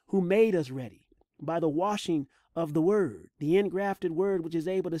glory, who made us ready by the washing of the word, the engrafted word, which is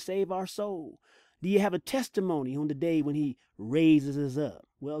able to save our soul. Do you have a testimony on the day when he raises us up?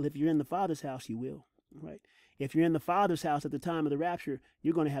 Well, if you're in the Father's house, you will, right? If you're in the Father's house at the time of the rapture,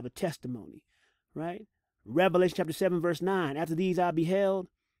 you're going to have a testimony, right? Revelation chapter 7, verse 9, after this I beheld,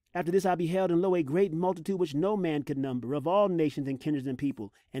 and lo, a great multitude which no man could number, of all nations and kindreds and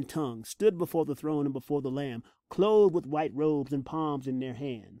people and tongues, stood before the throne and before the Lamb, clothed with white robes and palms in their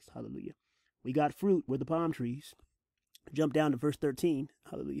hands. Hallelujah. We got fruit with the palm trees. Jump down to verse 13.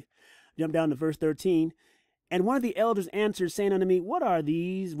 Hallelujah. Jump down to verse 13. And one of the elders answered, saying unto me, what are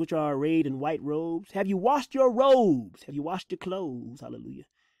these which are arrayed in white robes? Have you washed your robes? Have you washed your clothes? Hallelujah.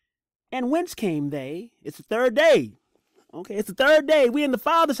 And whence came they? It's the third day. Okay, it's the third day. We in the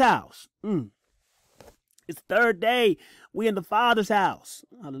Father's house. It's the third day. We in the Father's house.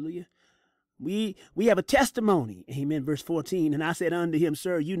 Hallelujah. We have a testimony. Amen. Verse 14. And I said unto him,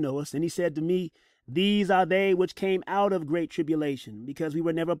 sir, you know us. And he said to me, these are they which came out of great tribulation, because we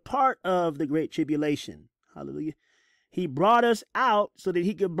were never part of the great tribulation. Hallelujah. He brought us out so that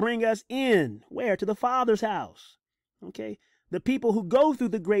he could bring us in. Where? To the Father's house. Okay. The people who go through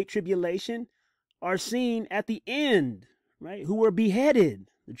the great tribulation are seen at the end, right? Who were beheaded,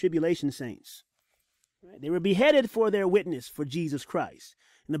 the tribulation saints. Right? They were beheaded for their witness for Jesus Christ.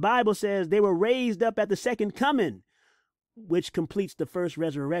 And the Bible says they were raised up at the second coming, which completes the first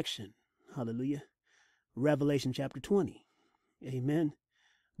resurrection. Hallelujah. Revelation chapter 20. Amen.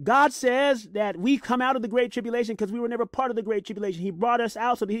 God says that we come out of the great tribulation because we were never part of the great tribulation. He brought us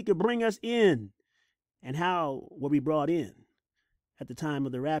out so that he could bring us in. And how were we brought in? At the time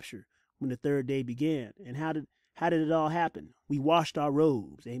of the rapture, when the third day began. And how did it all happen? We washed our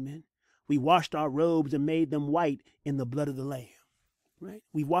robes. Amen. We washed our robes and made them white in the blood of the Lamb. Right?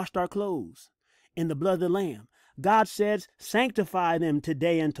 We washed our clothes in the blood of the Lamb. God says, sanctify them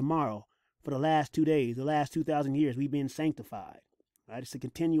today and tomorrow. For the last 2 days, the last 2,000 years, we've been sanctified. Right? It's a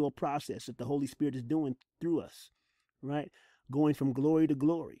continual process that the Holy Spirit is doing through us. Right? Going from glory to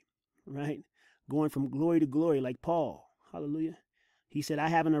glory. Right? Going from glory to glory like Paul. Hallelujah. He said, I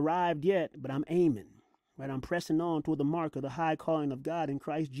haven't arrived yet, but I'm aiming. Right? I'm pressing on toward the mark of the high calling of God in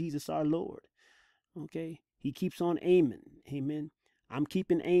Christ Jesus our Lord. Okay? He keeps on aiming. Amen. I'm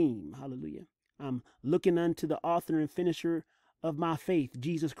keeping aim. Hallelujah. I'm looking unto the author and finisher of my faith,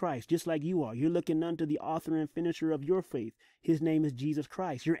 Jesus Christ, just like you are. You're looking unto the author and finisher of your faith. His name is Jesus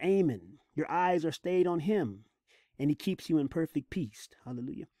Christ. You're aiming. Your eyes are stayed on him, and he keeps you in perfect peace.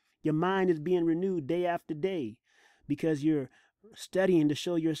 Hallelujah. Your mind is being renewed day after day because you're studying to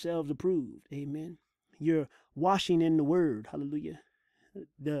show yourselves approved. Amen. You're washing in the word. Hallelujah.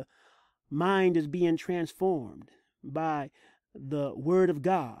 The mind is being transformed by the word of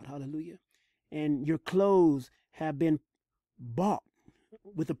God. Hallelujah. And your clothes have been bought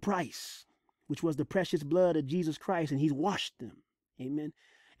with a price, which was the precious blood of Jesus Christ, and he's washed them. Amen.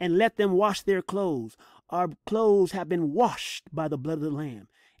 And let them wash their clothes. Our clothes have been washed by the blood of the Lamb.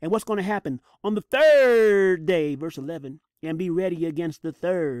 And what's going to happen on the third day, verse 11, and be ready against the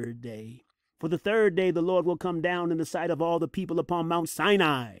third day. For the third day the Lord will come down in the sight of all the people upon Mount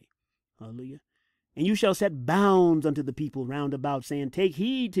Sinai. Hallelujah. And you shall set bounds unto the people round about, saying, take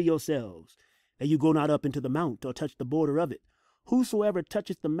heed to yourselves, that you go not up into the mount, or touch the border of it. Whosoever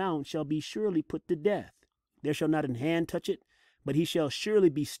toucheth the mount shall be surely put to death. There shall not an hand touch it, but he shall surely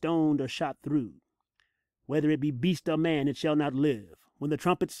be stoned or shot through. Whether it be beast or man, it shall not live. When the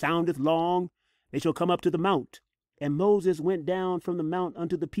trumpet soundeth long, they shall come up to the mount. And Moses went down from the mount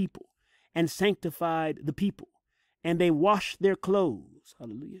unto the people, and sanctified the people, and they washed their clothes.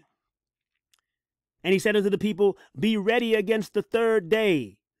 Hallelujah. And he said unto the people, be ready against the third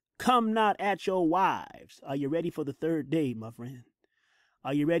day. Come not at your wives. Are you ready for the third day, my friend?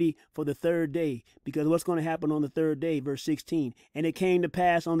 Are you ready for the third day? Because what's going to happen on the third day? Verse 16. And it came to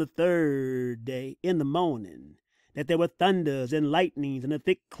pass on the third day in the morning that there were thunders and lightnings and a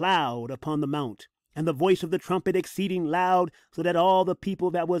thick cloud upon the mount, and the voice of the trumpet exceeding loud, so that all the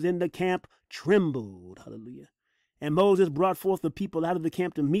people that was in the camp trembled. Hallelujah. And Moses brought forth the people out of the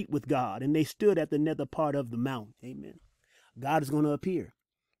camp to meet with God, and they stood at the nether part of the mount. Amen. God is going to appear.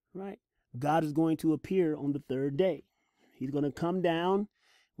 Right? God is going to appear on the third day. He's going to come down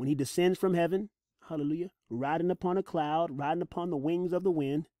when he descends from heaven. Hallelujah. Riding upon a cloud, riding upon the wings of the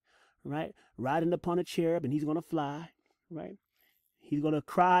wind. Right? Riding upon a cherub, and he's going to fly. Right? He's going to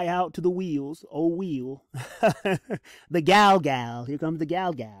cry out to the wheels. Oh, wheel. The gal. Here comes the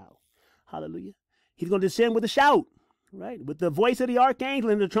gal. Hallelujah. He's going to descend with a shout. right? With the voice of the archangel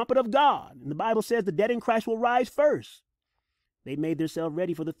and the trumpet of God. And the Bible says the dead in Christ will rise first. They made themselves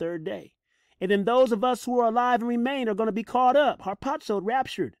ready for the third day. And then those of us who are alive and remain are going to be caught up, harpazoed,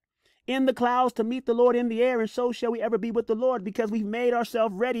 raptured, in the clouds to meet the Lord in the air. And so shall we ever be with the Lord, because we've made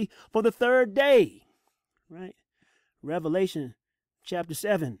ourselves ready for the third day, right? Revelation chapter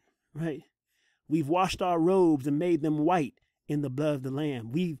 7, right? We've washed our robes and made them white in the blood of the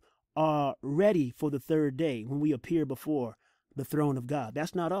Lamb. We are ready for the third day when we appear before the throne of God.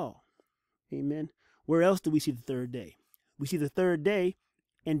 That's not all. Amen. Where else do we see the third day? We see the third day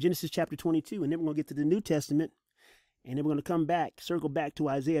in Genesis chapter 22, and then we're going to get to the New Testament, and then we're going to come back, circle back to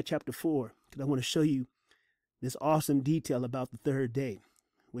Isaiah chapter 4, because I want to show you this awesome detail about the third day,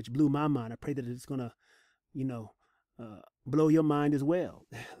 which blew my mind. I pray that it's going to, blow your mind as well,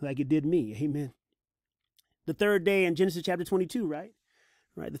 like it did me. Amen. The third day in Genesis chapter 22, right?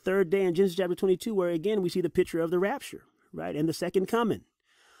 Right. The third day in Genesis chapter 22, where again we see the picture of the rapture, right? And the second coming.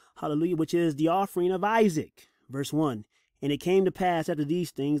 Hallelujah, which is the offering of Isaac. Verse 1. And it came to pass after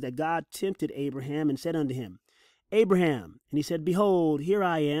these things that God tempted Abraham and said unto him, Abraham. And he said, Behold, here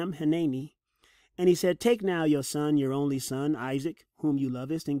I am, Hanani. And he said, Take now your son, your only son, Isaac, whom you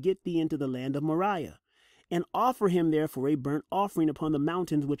lovest, and get thee into the land of Moriah, and offer him there for a burnt offering upon the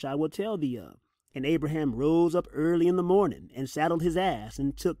mountains which I will tell thee of. And Abraham rose up early in the morning, and saddled his ass,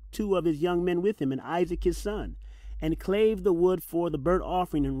 and took 2 of his young men with him, and Isaac his son, and clave the wood for the burnt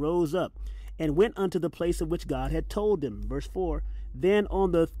offering, and rose up, and went unto the place of which God had told him. Verse 4, Then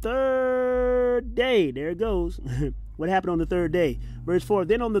on the third day, there it goes. What happened on the third day? Verse 4,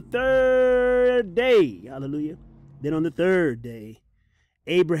 Then on the third day, hallelujah, then on the third day,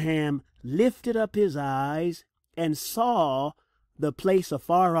 Abraham lifted up his eyes, and saw the place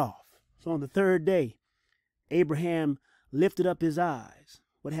afar off. So on the third day, Abraham lifted up his eyes.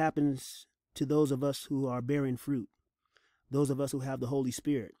 What happens to those of us who are bearing fruit? Those of us who have the Holy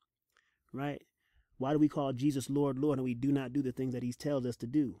Spirit, right? Why do we call Jesus Lord, Lord, and we do not do the things that he tells us to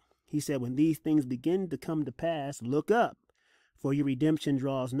do? He said, when these things begin to come to pass, look up, for your redemption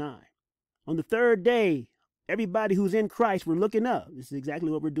draws nigh. On the third day, everybody who's in Christ, we're looking up. This is exactly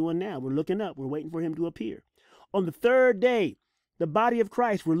what we're doing now. We're looking up. We're waiting for him to appear. On the third day, the body of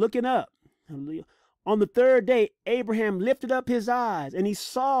Christ, we're looking up. Hallelujah. On the third day, Abraham lifted up his eyes, and he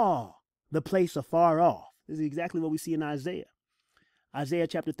saw the place afar off. This is exactly what we see in Isaiah. Isaiah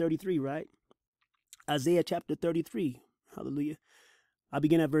chapter 33, right? Isaiah chapter 33. Hallelujah. I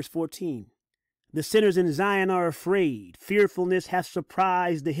begin at verse 14. The sinners in Zion are afraid. Fearfulness hath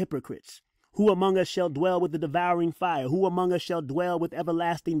surprised the hypocrites. Who among us shall dwell with the devouring fire? Who among us shall dwell with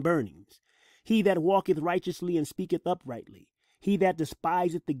everlasting burnings? He that walketh righteously and speaketh uprightly. He that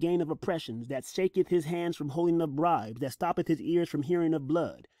despiseth the gain of oppressions, that shaketh his hands from holding of bribes, that stoppeth his ears from hearing of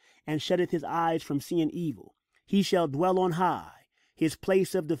blood, and shutteth his eyes from seeing evil. He shall dwell on high. His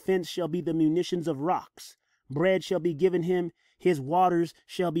place of defense shall be the munitions of rocks. Bread shall be given him. His waters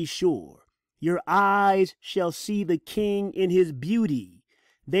shall be sure. Your eyes shall see the King in his beauty.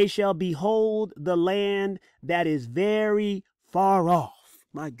 They shall behold the land that is very far off.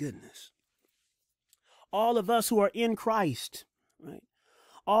 My goodness. All of us who are in Christ, right?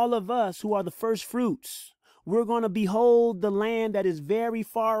 All of us who are the first fruits, we're going to behold the land that is very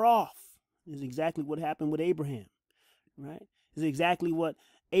far off. This is exactly what happened with Abraham, right? This is exactly what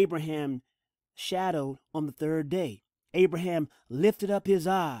Abraham shadowed on the third day. Abraham lifted up his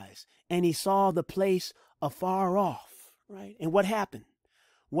eyes, and he saw the place afar off, right? And what happened?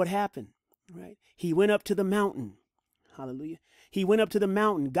 What happened, right? He went up to the mountain. Hallelujah. He went up to the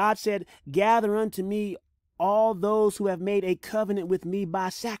mountain. God said, gather unto me all those who have made a covenant with me by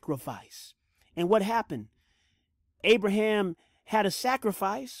sacrifice. And what happened? Abraham had a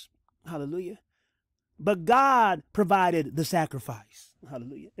sacrifice. Hallelujah. But God provided the sacrifice.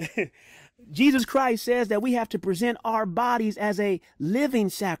 Hallelujah. Jesus Christ says that we have to present our bodies as a living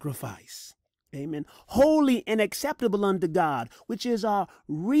sacrifice. Amen. Holy and acceptable unto God, which is our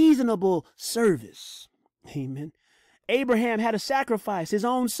reasonable service. Amen. Abraham had a sacrifice, his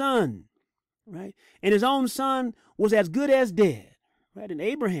own son, right? And his own son was as good as dead, right? And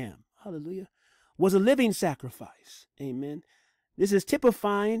Abraham, hallelujah, was a living sacrifice. Amen. This is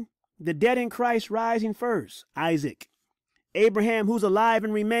typifying the dead in Christ rising first. Isaac, Abraham, who's alive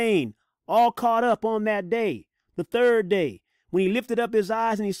and remain, all caught up on that day, the third day, when he lifted up his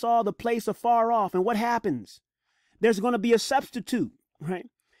eyes and he saw the place afar off. And what happens? There's going to be a substitute, right?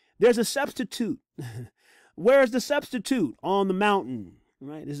 There's a substitute. Where's the substitute? On the mountain,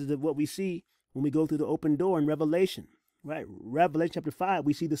 right? This is what we see when we go through the open door in Revelation, right? Revelation chapter 5,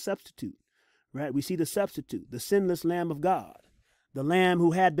 we see the substitute, right? We see the substitute, the sinless Lamb of God, the Lamb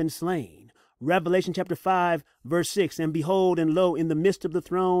who had been slain, Revelation chapter 5, verse 6, and behold, and lo, in the midst of the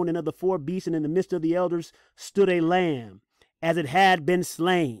throne and of the four beasts and in the midst of the elders stood a lamb, as it had been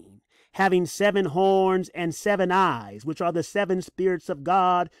slain, having 7 horns and 7 eyes, which are the 7 spirits of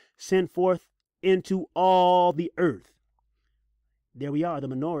God sent forth into all the earth. There we are, the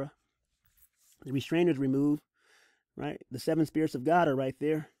menorah. The restrainers removed, right? The 7 spirits of God are right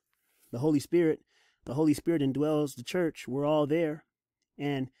there. The Holy Spirit indwells the church. We're all there.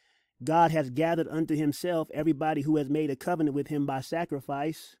 And God has gathered unto himself everybody who has made a covenant with him by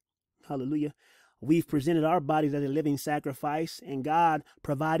sacrifice. Hallelujah. We've presented our bodies as a living sacrifice, and God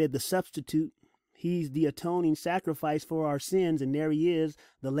provided the substitute. He's the atoning sacrifice for our sins, and there he is,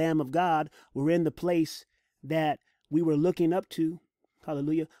 the Lamb of God. We're in the place that we were looking up to.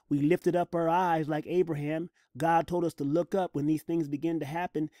 Hallelujah. We lifted up our eyes like Abraham. God told us to look up when these things begin to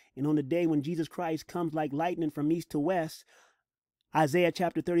happen, and on the day when Jesus Christ comes like lightning from east to west, Isaiah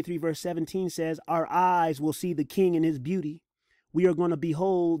chapter 33 verse 17 says, our eyes will see the King in his beauty. We are going to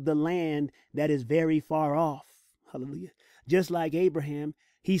behold the land that is very far off. Hallelujah. Just like Abraham,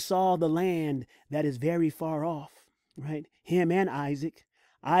 he saw the land that is very far off, right? Him and Isaac.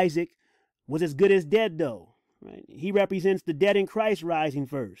 Isaac was as good as dead though, right? He represents the dead in Christ rising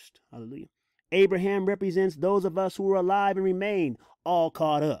first. Hallelujah. Abraham represents those of us who are alive and remain all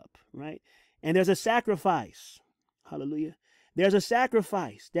caught up, right? And there's a sacrifice. Hallelujah. There's a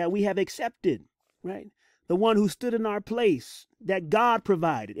sacrifice that we have accepted, right? The one who stood in our place that God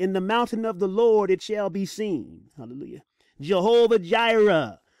provided. In the mountain of the Lord it shall be seen. Hallelujah. Jehovah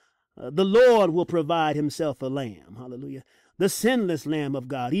Jireh, the Lord will provide himself a lamb. Hallelujah. The sinless Lamb of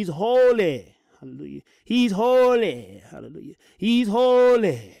God. He's holy. Hallelujah. He's holy. Hallelujah. He's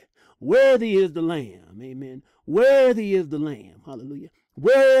holy. Worthy is the Lamb. Amen. Worthy is the Lamb. Hallelujah.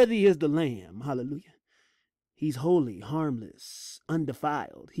 Worthy is the Lamb. Hallelujah. He's holy, harmless,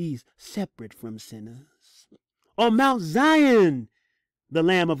 undefiled. He's separate from sinners. On Mount Zion, the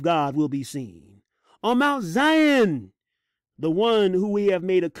Lamb of God will be seen. On Mount Zion, the one who we have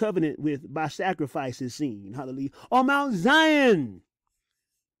made a covenant with by sacrifice is seen. Hallelujah. On Mount Zion,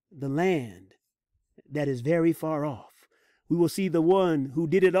 the land that is very far off, we will see the one who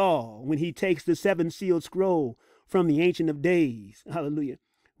did it all when he takes the 7-sealed scroll from the Ancient of Days. Hallelujah.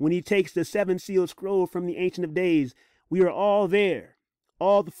 When he takes the 7-sealed scroll from the Ancient of Days, we are all there,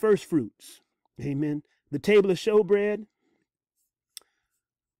 all the first fruits. Amen. The table of showbread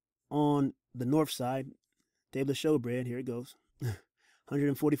on the north side, table of showbread, here it goes.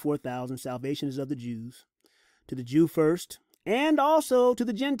 144,000, salvation is of the Jews. To the Jew first, and also to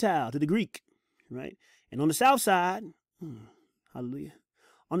the Gentile, to the Greek, right? And on the south side, hallelujah.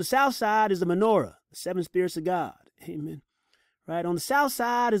 On the south side is the menorah, the 7 spirits of God. Amen. Right. On the south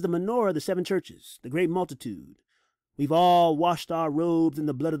side is the menorah, the 7 churches, the great multitude. We've all washed our robes in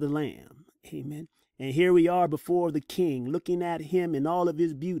the blood of the Lamb. Amen. And here we are before the King, looking at him in all of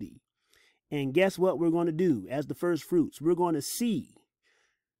his beauty. And guess what we're going to do as the first fruits? We're going to see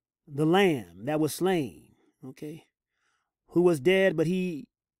the Lamb that was slain, okay, who was dead, but he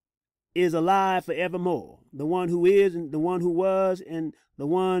is alive forevermore. The one who is, and the one who was, and the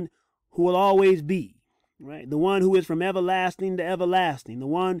one who will always be. Right? The one who is from everlasting to everlasting, the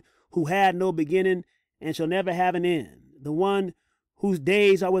one who had no beginning and shall never have an end, the one whose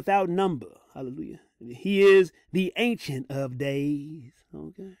days are without number. Hallelujah. He is the Ancient of Days.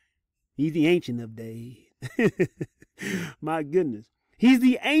 Okay. He's the Ancient of Days. My goodness. He's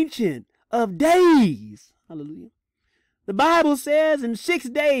the Ancient of Days. Hallelujah. The Bible says in 6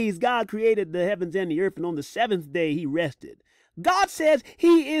 days God created the heavens and the earth, and on the 7th day he rested. God says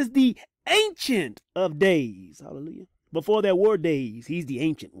he is the Ancient of Days. Hallelujah. Before there were days, he's the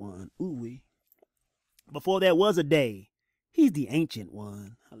Ancient One. Ooh-wee. Before there was a day, he's the Ancient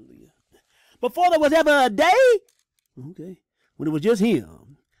One. Hallelujah. Before there was ever a day, okay, when it was just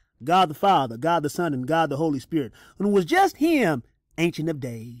him, God the Father, God the Son, and God the Holy Spirit, when it was just him, Ancient of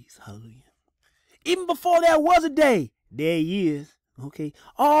Days. Hallelujah. Even before there was a day, there he is. Okay.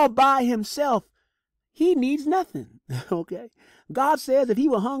 All by himself. He needs nothing. Okay. God says if he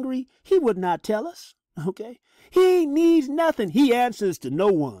were hungry, he would not tell us. Okay. He needs nothing. He answers to no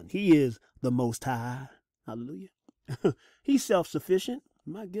one. He is the Most High. Hallelujah. He's self-sufficient.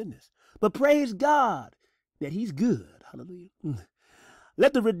 My goodness. But praise God that he's good. Hallelujah.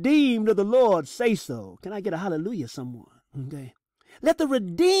 Let the redeemed of the Lord say so. Can I get a hallelujah, someone? Okay. Let the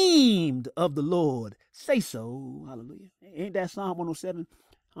redeemed of the Lord say so. Hallelujah. Ain't that Psalm 107?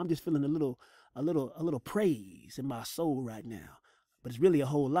 I'm just feeling a little praise in my soul right now. But it's really a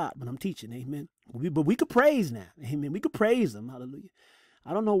whole lot, but I'm teaching, amen. But we could praise now, amen. We could praise him, hallelujah.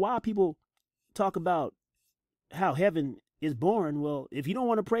 I don't know why people talk about how heaven is born. Well, if you don't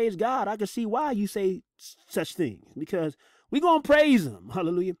want to praise God, I can see why you say such things, because we're going to praise him.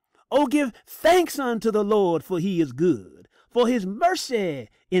 Hallelujah. Oh, give thanks unto the Lord, for he is good, for his mercy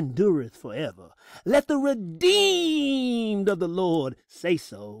endureth forever. Let the redeemed of the Lord say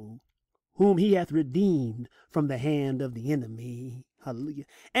so, whom he hath redeemed from the hand of the enemy. Hallelujah.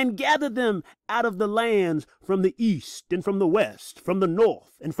 And gathered them out of the lands from the east and from the west, from the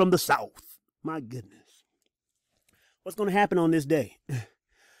north and from the south. My goodness. What's going to happen on this day?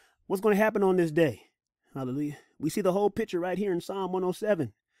 What's going to happen on this day? Hallelujah. We see the whole picture right here in Psalm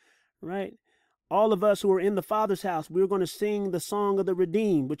 107, right? All of us who are in the Father's house, we're going to sing the song of the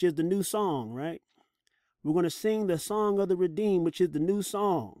redeemed, which is the new song, right? We're going to sing the song of the redeemed, which is the new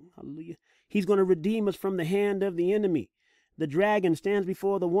song. Hallelujah. He's going to redeem us from the hand of the enemy. The dragon stands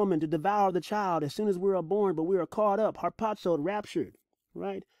before the woman to devour the child as soon as we are born, but we are caught up, harpazoed, raptured,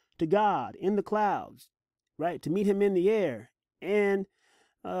 right, to God in the clouds, right, to meet him in the air, and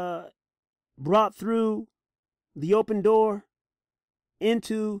brought through the open door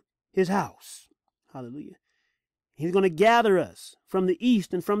into his house. Hallelujah. He's going to gather us from the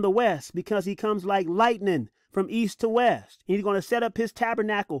east and from the west, because he comes like lightning from east to west. He's going to set up his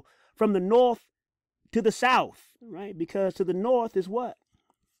tabernacle from the north to the south, right? Because to the north is what?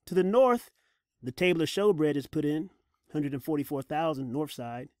 To the north, the table of showbread is put in, 144,000 north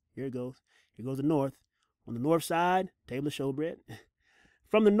side. Here it goes. Here goes the north. On the north side, table of showbread.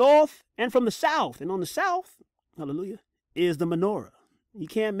 From the north and from the south. And on the south, hallelujah, is the menorah. You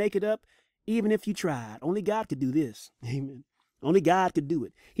can't make it up even if you tried. Only God could do this. Amen. Only God could do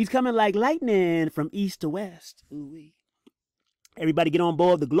it. He's coming like lightning from east to west. Ooh-wee. Everybody get on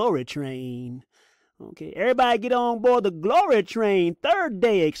board the glory train. Okay, everybody get on board the glory train, third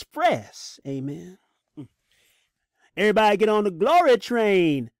day express. Amen. Everybody get on the glory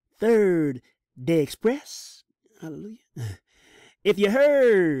train, third day express. Hallelujah. If you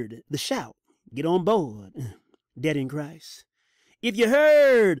heard the shout, get on board, dead in Christ. If you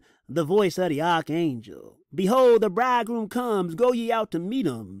heard the voice of the archangel, behold, the bridegroom comes, go ye out to meet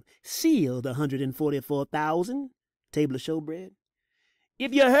him, sealed 144,000, table of showbread.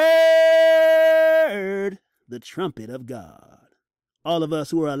 If you heard the trumpet of God, all of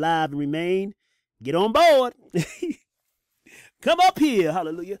us who are alive and remain, get on board. Come up here,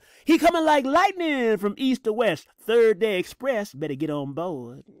 hallelujah. He coming like lightning from east to west, third day express. Better get on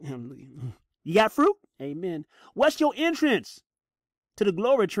board. Hallelujah. You got fruit? Amen. What's your entrance to the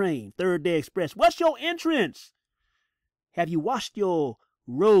glory train, third day express? What's your entrance? Have you washed your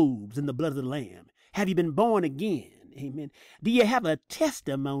robes in the blood of the Lamb? Have you been born again? Amen. Do you have a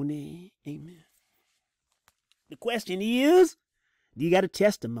testimony? Amen. The question is, do you got a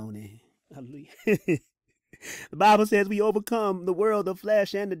testimony? Hallelujah. The Bible says we overcome the world, the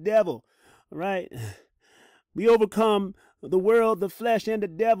flesh, and the devil. Right? We overcome the world, the flesh, and the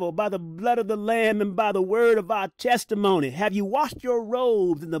devil by the blood of the Lamb and by the word of our testimony. Have you washed your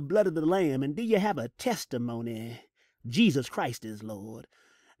robes in the blood of the Lamb? And do you have a testimony? Jesus Christ is Lord.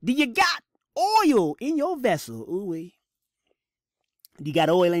 Do you got oil in your vessel? Ooh-wee. You got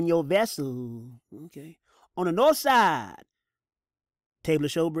oil in your vessel. Okay. On the north side, table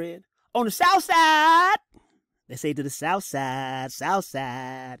of showbread. On the south side, they say to the south side, south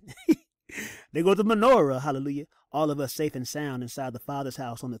side. They go to the menorah, hallelujah. All of us safe and sound inside the Father's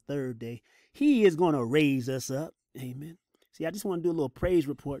house on the third day. He is going to raise us up. Amen. See, I just want to do a little praise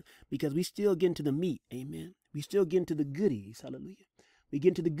report because we still getting to the meat. Amen. We still getting to the goodies. Hallelujah. We get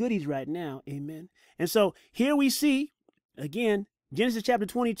into the goodies right now. Amen. And so here we see, again, Genesis chapter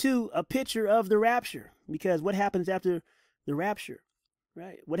 22, a picture of the rapture. Because what happens after the rapture?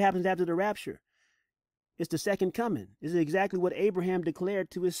 Right? What happens after the rapture? It's the second coming. This is exactly what Abraham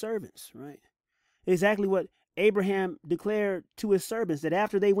declared to his servants. Right? Exactly what Abraham declared to his servants, that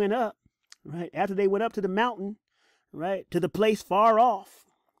after they went up, right? After they went up to the mountain, right? To the place far off.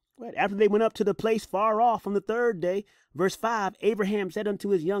 Right? After they went up to the place far off on the third day, verse 5, Abraham said unto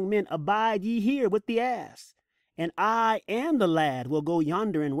his young men, abide ye here with the ass, and I and the lad will go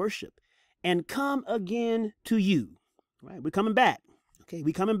yonder and worship, and come again to you. Right? We're coming back. Okay,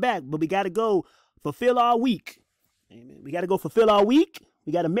 we're coming back, but we got to go fulfill our week. Amen. We got to go fulfill our week.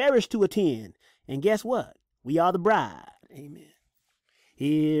 We got a marriage to attend. And guess what? We are the bride. Amen.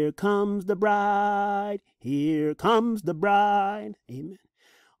 Here comes the bride. Here comes the bride. Amen.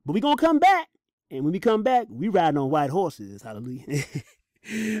 But we're going to come back. And when we come back, we riding on white horses. Hallelujah.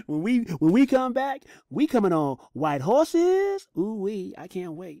 when we come back, we coming on white horses. Ooh-wee, I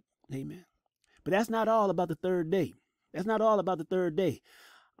can't wait. Amen. But that's not all about the third day. That's not all about the third day.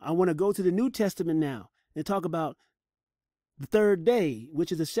 I want to go to the New Testament now and talk about the third day,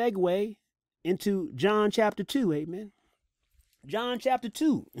 which is a segue into John chapter 2. Amen. John chapter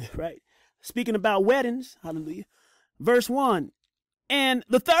 2, right? Speaking about weddings, hallelujah. Verse 1, and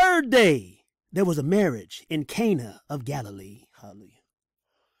the third day there was a marriage in Cana of Galilee, hallelujah.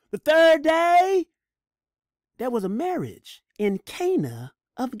 The third day there was a marriage in Cana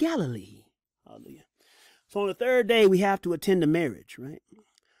of Galilee, hallelujah. So on the third day we have to attend a marriage, right?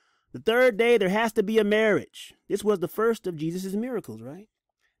 The third day there has to be a marriage. This was the first of Jesus' miracles, right?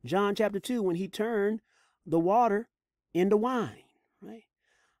 John chapter 2, when he turned the water into wine, right?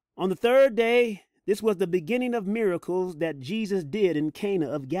 On the third day, this was the beginning of miracles that Jesus did in Cana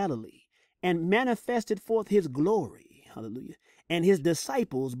of Galilee and manifested forth his glory, hallelujah, and his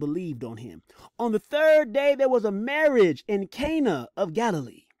disciples believed on him. On the third day, there was a marriage in Cana of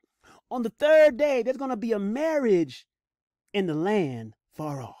Galilee. On the third day, there's going to be a marriage in the land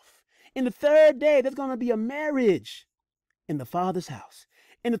far off. In the third day, there's going to be a marriage in the Father's house.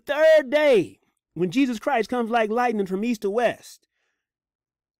 In the third day, when Jesus Christ comes like lightning from east to west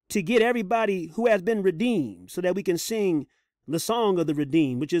to get everybody who has been redeemed so that we can sing the song of the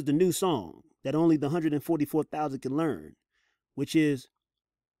redeemed, which is the new song that only the 144,000 can learn, which is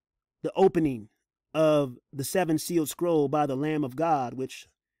the opening of the seven sealed scroll by the Lamb of God, which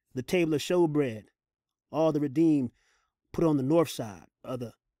the table of showbread, all the redeemed put on the north side of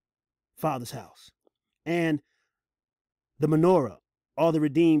the Father's house, and the menorah, all the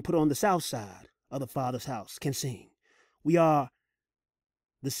redeemed put on the south side of the Father's house can sing. We are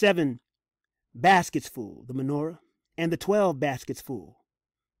the 7 baskets full, the menorah, and the 12 baskets full,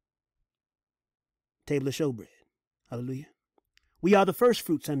 table of showbread. Hallelujah. We are the first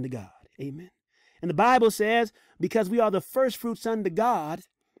fruits unto God. Amen. And the Bible says, because we are the first fruits unto God,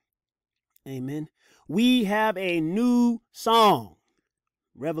 amen, we have a new song.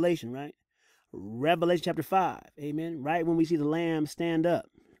 Revelation, right? Revelation chapter 5. Amen. Right when we see the Lamb stand up,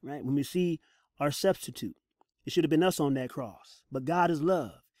 right? When we see our substitute. It should have been us on that cross. But God is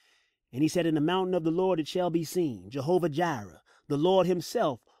love. And he said, in the mountain of the Lord it shall be seen. Jehovah Jireh, the Lord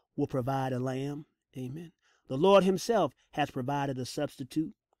himself will provide a lamb. Amen. The Lord himself has provided a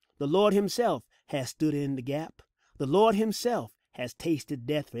substitute. The Lord himself has stood in the gap. The Lord himself has tasted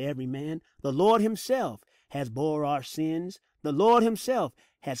death for every man. The Lord himself has bore our sins. The Lord himself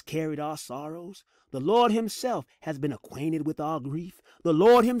has carried our sorrows. The Lord himself has been acquainted with our grief. The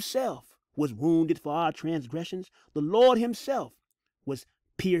Lord himself was wounded for our transgressions. The Lord himself was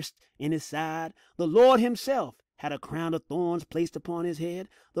pierced in his side. The Lord himself had a crown of thorns placed upon his head.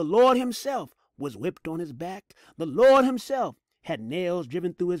 The Lord himself was whipped on his back. The Lord himself had nails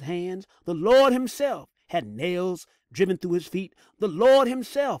driven through his hands. The Lord himself had nails driven through his feet. The Lord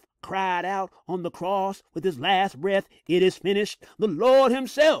himself cried out on the cross with his last breath, it is finished. The Lord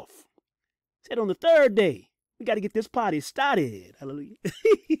himself said on the third day, we got to get this party started. Hallelujah.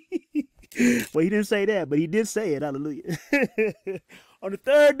 Well, he didn't say that, but he did say it. Hallelujah. On the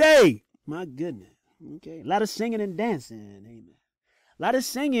third day, my goodness. Okay. A lot of singing and dancing. Amen. A lot of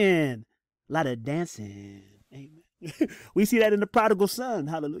singing, a lot of dancing. Amen. We see that in the prodigal son.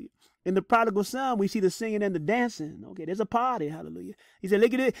 Hallelujah. In the prodigal son, we see the singing and the dancing. Okay, there's a party. Hallelujah. He said,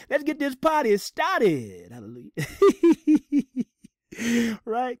 look at it. Let's get this party started. Hallelujah.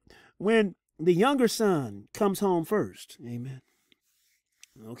 Right? When the younger son comes home first. Amen.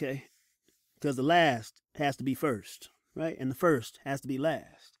 Okay. Because the last has to be first. Right? And the first has to be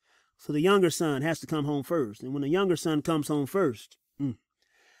last. So the younger son has to come home first. And when the younger son comes home first,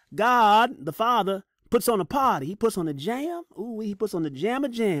 God, the Father, puts on a party. He puts on a jam. Ooh, he puts on the jam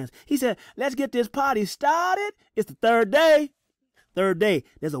of jams. He said, let's get this party started. It's the third day. Third day,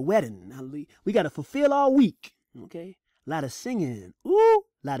 there's a wedding. Hallelujah. We got to fulfill our week. Okay. A lot of singing. Ooh,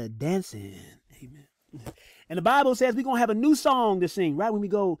 a lot of dancing. Amen. And the Bible says we're going to have a new song to sing right when we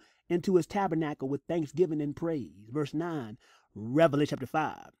go into his tabernacle with thanksgiving and praise. Verse 9, Revelation chapter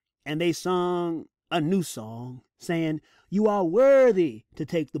 5. And they sung a new song saying, you are worthy to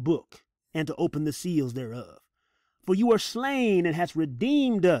take the book and to open the seals thereof. For you are slain and hast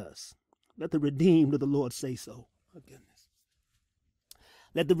redeemed us. Let the redeemed of the Lord say so. Oh, goodness.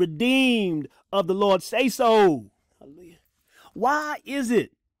 Let the redeemed of the Lord say so. Hallelujah. Why is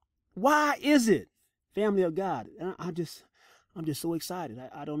it? Why is it, family of God? I'm just so excited.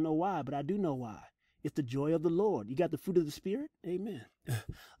 I don't know why, but I do know why. It's the joy of the Lord. You got the fruit of the Spirit. Amen.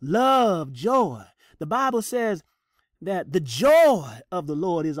 Love, joy. The Bible says that the joy of the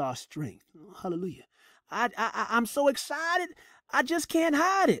Lord is our strength. Hallelujah. I'm so excited. I just can't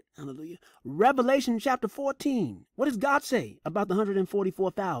hide it. Hallelujah. Revelation chapter 14. What does God say about the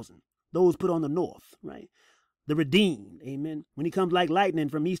 144,000? Those put on the north, right? The redeemed. Amen. When he comes like lightning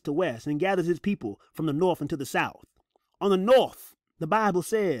from east to west and gathers his people from the north and to the south. On the north, the Bible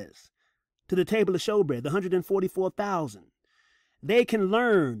says, to the table of showbread, the 144,000. they can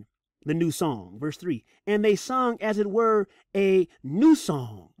learn the new song. Verse 3, and they sung as it were a new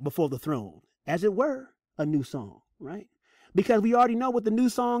song before the throne, as it were a new song, right? Because we already know what the new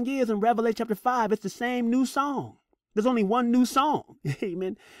song is in Revelation chapter 5. It's the same new song. There's only one new song.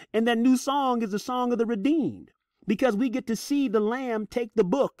 Amen. And that new song is the song of the redeemed, because we get to see the Lamb take the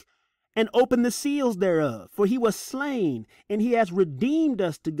book and open the seals thereof. For he was slain, and he has redeemed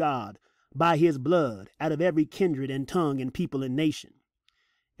us to God by his blood out of every kindred and tongue and people and nation.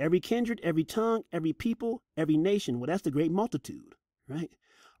 Every kindred, every tongue, every people, every nation. Well, that's the great multitude, right?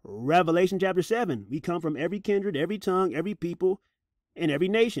 Revelation chapter 7, we come from every kindred, every tongue, every people, and every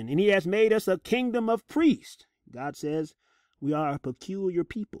nation. And he has made us a kingdom of priests. God says we are a peculiar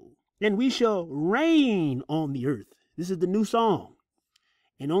people, and we shall reign on the earth. This is the new song,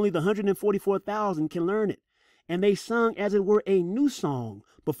 and only the 144,000 can learn it. And they sung as it were a new song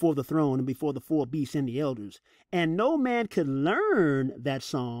before the throne and before the four beasts and the elders. And no man could learn that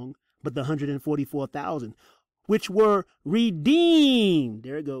song but the 144,000, which were redeemed.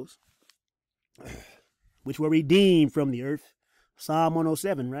 There it goes. Which were redeemed from the earth. Psalm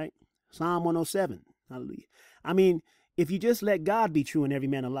 107, right? Psalm 107. Hallelujah. I mean, if you just let God be true and every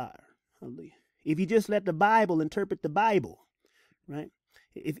man a liar. Hallelujah. If you just let the Bible interpret the Bible, right?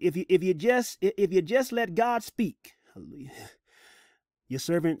 If you just let God speak, hallelujah, your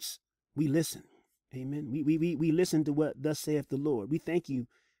servants, we listen. Amen. We listen to what thus saith the Lord. We thank you,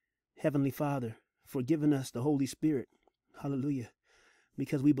 Heavenly Father, for giving us the Holy Spirit. Hallelujah.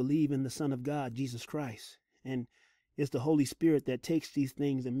 Because we believe in the Son of God, Jesus Christ. And it's the Holy Spirit that takes these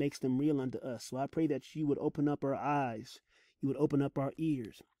things and makes them real unto us. So I pray that you would open up our eyes, you would open up our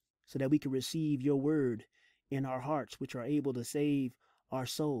ears, so that we can receive your word in our hearts, which are able to save our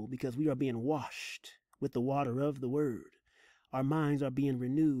soul, because we are being washed with the water of the word. Our minds are being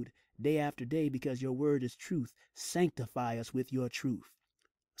renewed day after day, because your word is truth. Sanctify us with your truth.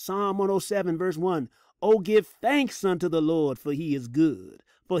 Psalm 107 verse 1. Oh, give thanks unto the Lord, for he is good,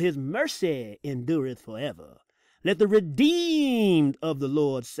 for his mercy endureth forever. Let the redeemed of the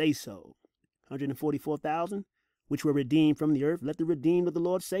Lord say so. 144,000, which were redeemed from the earth. Let the redeemed of the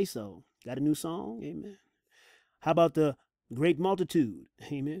Lord say so. Got a new song? Amen. How about the great multitude?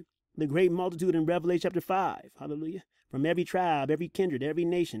 Amen. The great multitude in Revelation chapter 5. Hallelujah. From every tribe, every kindred, every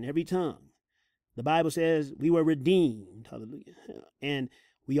nation, every tongue. The Bible says we were redeemed. Hallelujah. And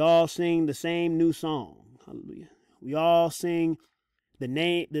we all sing the same new song. Hallelujah. We all sing the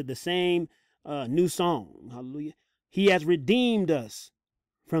same new song. Hallelujah. He has redeemed us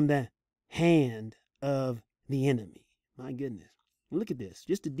from the hand of the enemy. My goodness. Look at this.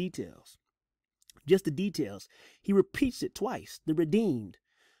 Just the details. Just the details. He repeats it twice. The redeemed.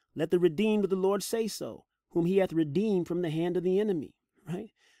 Let the redeemed of the Lord say so, whom he hath redeemed from the hand of the enemy.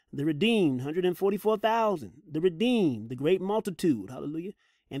 Right? The redeemed, 144,000. The redeemed, the great multitude. Hallelujah.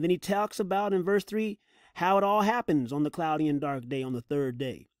 And then he talks about in verse 3 how it all happens on the cloudy and dark day, on the third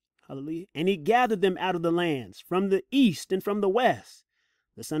day. Hallelujah. And he gathered them out of the lands, from the east and from the west.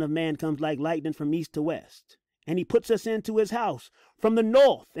 The Son of Man comes like lightning from east to west. And he puts us into his house from the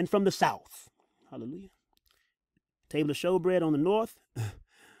north and from the south. Hallelujah. Table of showbread on the north,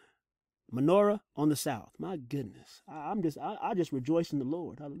 menorah on the south. My goodness. I just rejoice in the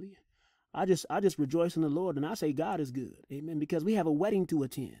Lord. Hallelujah. I just rejoice in the Lord, and I say God is good. Amen. Because we have a wedding to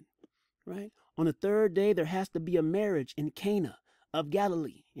attend, right? On the third day, there has to be a marriage in Cana of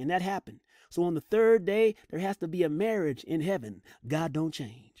Galilee, and that happened. So on the third day, there has to be a marriage in heaven. God don't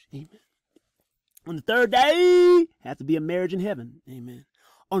change. Amen. On the third day, has to be a marriage in heaven. Amen.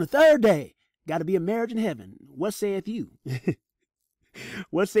 On the third day, got to be a marriage in heaven. What saith you?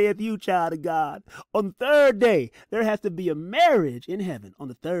 What saith you, child of God? On the third day, there has to be a marriage in heaven. On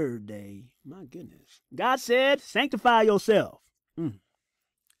the third day, my goodness. God said, sanctify yourself.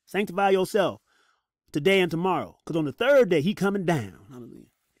 Sanctify yourself today and tomorrow. Because on the third day, he coming down. Hallelujah.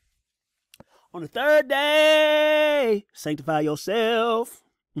 On the third day, sanctify yourself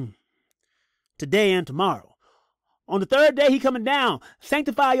today and tomorrow. On the third day, he coming down.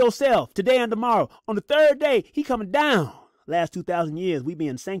 Sanctify yourself today and tomorrow. On the third day, he coming down. Last 2,000 years, we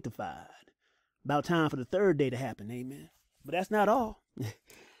being sanctified. About time for the third day to happen. Amen. But that's not all.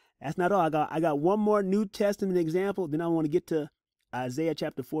 That's not all. I got one more New Testament example. Then I want to get to Isaiah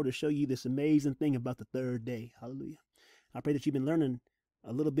chapter 4 to show you this amazing thing about the third day. Hallelujah. I pray that you've been learning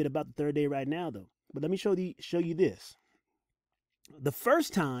a little bit about the third day right now, though. But let me show you this. The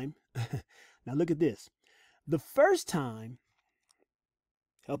first time, now look at this. The first time,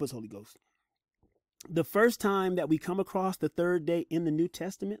 help us, Holy Ghost. The first time that we come across the third day in the New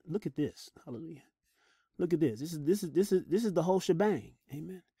Testament, look at this. Hallelujah. Look at this. This is the whole shebang.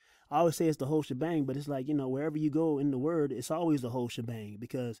 Amen. I always say it's the whole shebang, but it's like, you know, wherever you go in the word, it's always the whole shebang,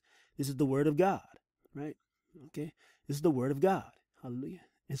 because this is the word of God, right? Okay. This is the word of God. Hallelujah.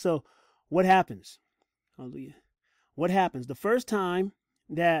 And so what happens? Hallelujah. What happens? The first time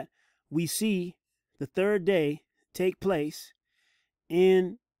that we see the third day take place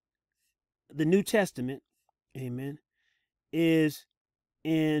in the New Testament, amen, is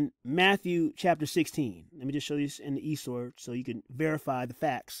in Matthew chapter 16. Let me just show you this in the eSword so you can verify the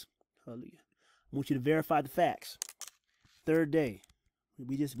facts. Hallelujah. I want you to verify the facts. Third day.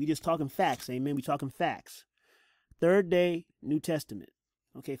 We just talking facts, amen. We talking facts. Third day, New Testament.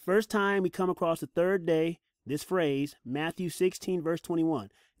 Okay, first time we come across the third day, this phrase, Matthew 16, verse 21.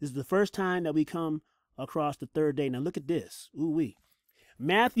 This is the first time that we come across the third day. Now look at this. Ooh-wee.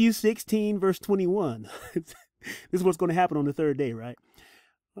 Matthew 16, verse 21. This is what's going to happen on the third day, right?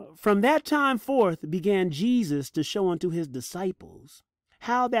 From that time forth began Jesus to show unto his disciples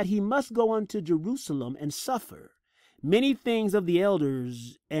how that he must go unto Jerusalem and suffer many things of the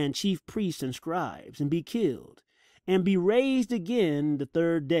elders and chief priests and scribes, and be killed, and be raised again the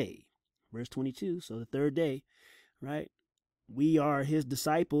third day. Verse 22, so the third day, right? We are his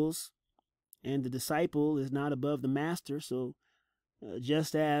disciples, and the disciple is not above the master, so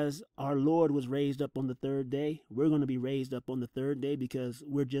just as our Lord was raised up on the third day, we're going to be raised up on the third day because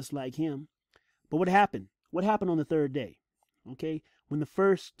we're just like him. But what happened? What happened on the third day? Okay, when the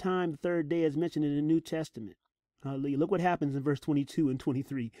first time the third day is mentioned in the New Testament, hallelujah, look what happens in verse 22 and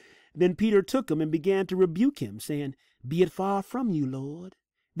 23. Then Peter took him and began to rebuke him, saying, Be it far from you, Lord.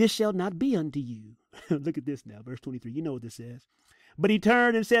 This shall not be unto you. Look at this now, verse 23. You know what this says. But he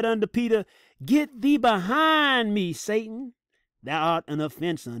turned and said unto Peter, Get thee behind me, Satan. Thou art an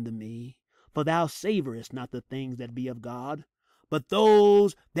offense unto me, for thou savorest not the things that be of God, but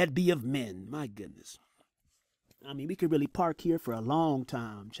those that be of men. My goodness. I mean, we could really park here for a long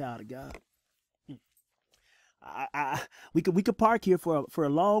time, child of God. We could park here for a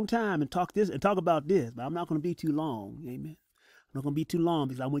long time and talk about this, but I'm not going to be too long. Amen. I'm not going to be too long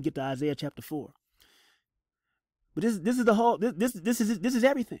because I want to get to Isaiah chapter 4. But this is the whole, this is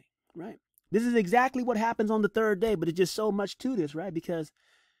everything, right? This is exactly what happens on the third day, but it's just so much to this, right? Because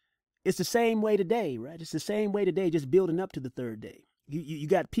it's the same way today, right? It's the same way today, just building up to the third day. You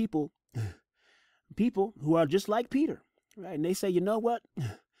got people who are just like Peter, right? And they say, you know what?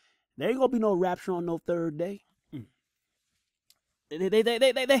 There ain't gonna be no rapture on no third day.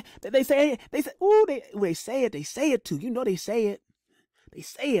 They say, ooh, they say it too. You know, they say it. They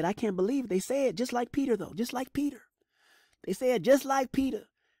say it. I can't believe it. They say it just like Peter, though, just like Peter. They say it just like Peter.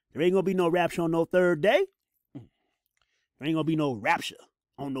 There ain't gonna be no rapture on no third day. There ain't gonna be no rapture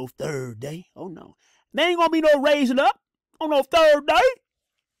on no third day. Oh no. There ain't gonna be no raising up on no third day.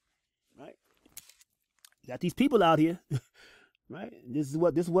 Right? You got these people out here. Right? Isn't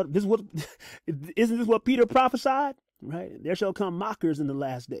this what Peter prophesied? Right? There shall come mockers in the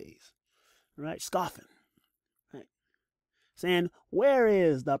last days. Right? Scoffing. Right? Saying, where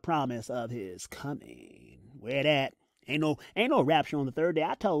is the promise of his coming? Where that? Ain't no rapture on the third day.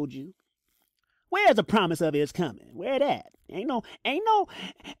 I told you. Where's the promise of his coming? Where that? Ain't no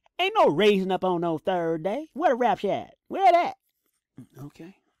raising up on no third day. Where the rapture at? Where that?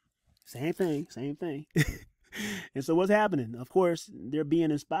 Okay. Same thing. And so what's happening? Of course, they're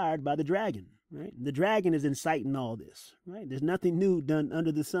being inspired by the dragon, right? The dragon is inciting all this, right? There's nothing new done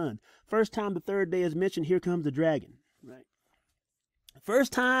under the sun. First time the third day is mentioned, here comes the dragon, right?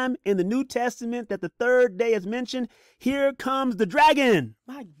 First time in the New Testament that the third day is mentioned, here comes the dragon.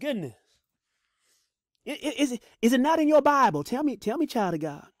 My goodness. Is it not in your Bible? Tell me, child of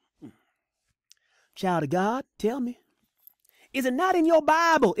God. Child of God, tell me. Is it not in your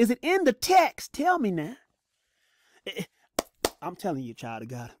Bible? Is it in the text? Tell me now. I'm telling you, child of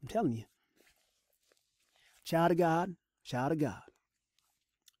God. I'm telling you. Child of God.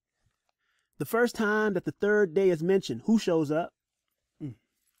 The first time that the third day is mentioned, who shows up?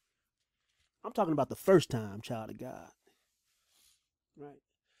 I'm talking about the first time, child of God. Right.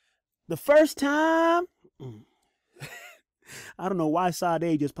 The first time, I don't know why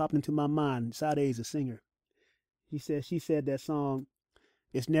Saith just popped into my mind. Saith is a singer. She said that song,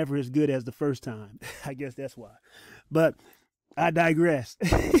 it's never as good as the first time. I guess that's why. But I digress.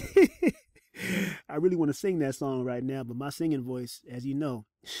 I really want to sing that song right now, but my singing voice, as you know,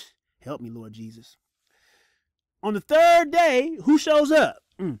 help me, Lord Jesus. On the third day, who shows up?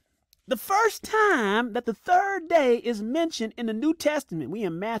 The first time that the third day is mentioned in the New Testament, we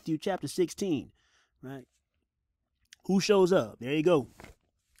in Matthew chapter 16, right? Who shows up? There you go.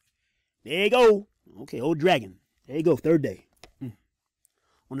 There you go. Okay, old dragon. There you go, third day.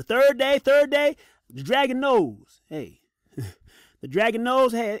 On the third day, the dragon knows. Hey, The dragon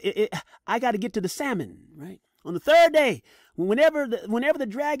knows, hey, I got to get to the salmon, right? On the third day, whenever the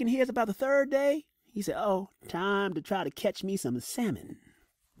dragon hears about the third day, he said, oh, time to try to catch me some salmon,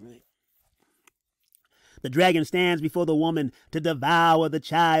 right? The dragon stands before the woman to devour the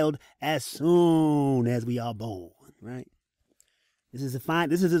child as soon as we are born, right? This is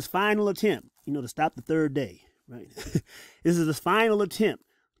his final attempt, to stop the third day, right? This is his final attempt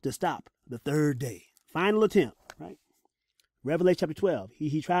to stop the third day. Final attempt, right? Revelation chapter 12.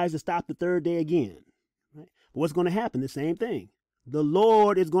 He tries to stop the third day again, right? But what's going to happen? The same thing. The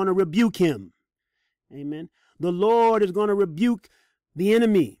Lord is going to rebuke him. Amen. The Lord is going to rebuke the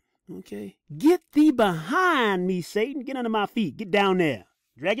enemy. Okay. Get thee behind me, Satan. Get under my feet. Get down there.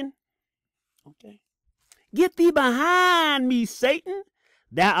 Dragon. Okay. Get thee behind me, Satan.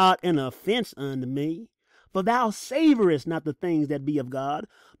 Thou art an offense unto me. For thou savorest not the things that be of God,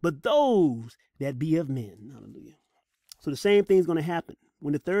 but those that be of men. Hallelujah. So the same thing is going to happen.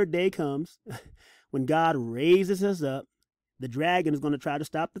 When the third day comes, when God raises us up, the dragon is going to try to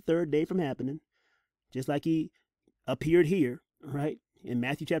stop the third day from happening, just like he appeared here, right? In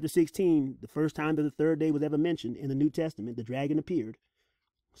Matthew chapter 16, the first time that the third day was ever mentioned in the New Testament, the dragon appeared.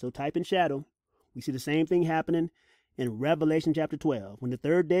 So type in shadow. We see the same thing happening in Revelation chapter 12. When the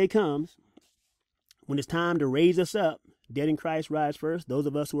third day comes, when it's time to raise us up, dead in Christ rise first, those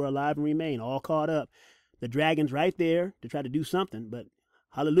of us who are alive and remain, all caught up. The dragon's right there to try to do something, but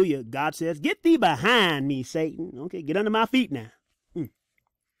hallelujah, God says, get thee behind me, Satan. Okay, get under my feet now.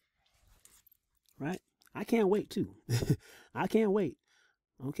 Right? I can't wait too. I can't wait.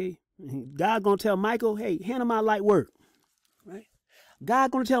 Okay, God gonna tell Michael, hey, handle my light work. Right? God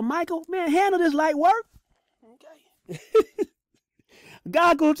gonna tell Michael, man, handle this light work. Okay.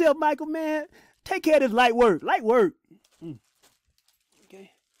 God gonna tell Michael, man, take care of this light work. Light work. Okay.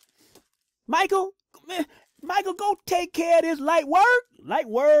 Michael, man, Michael, go take care of this light work. Light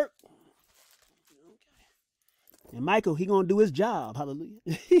work. Okay. And Michael, he gonna do his job. Hallelujah.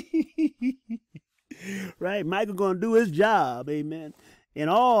 Right? Michael gonna do his job. Amen. And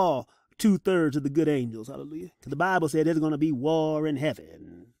all 2/3 of the good angels. Hallelujah. Because the Bible said there's going to be war in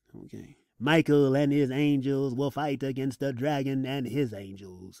heaven. Okay. Michael and his angels will fight against the dragon and his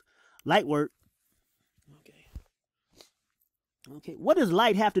angels. Light work. Okay. Okay. What does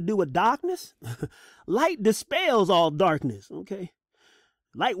light have to do with darkness? Light dispels all darkness. Okay.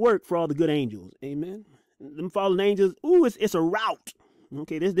 Light work for all the good angels. Amen. Them fallen angels. Ooh, it's a rout.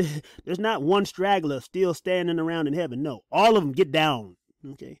 Okay. There's not one straggler still standing around in heaven. No. All of them get down.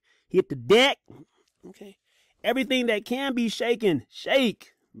 Okay. Hit the deck. Okay. Everything that can be shaken,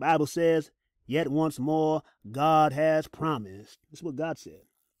 shake. Bible says, yet once more, God has promised. This is what God said.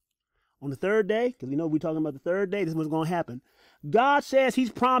 On the third day, because we know we're talking about the third day, this is what's going to happen. God says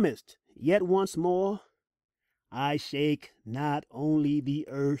he's promised, yet once more, I shake not only the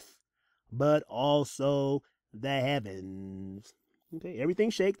earth, but also the heavens. Okay.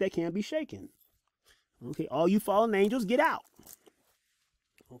 Everything shake that can be shaken. Okay. All you fallen angels, get out.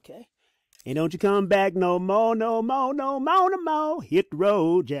 Okay. And don't you come back no more, no more, no more, no more. Hit the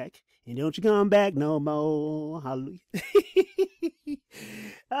road, Jack. And don't you come back no more. Hallelujah.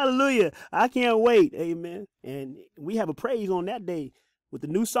 Hallelujah. I can't wait. Amen. And we have a praise on that day with the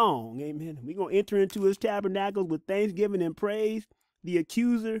new song. Amen. We're going to enter into his tabernacles with thanksgiving and praise. The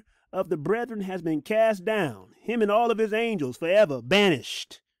accuser of the brethren has been cast down. Him and all of his angels forever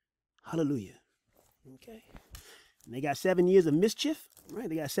banished. Hallelujah. Okay. And they got 7 years of mischief. Right,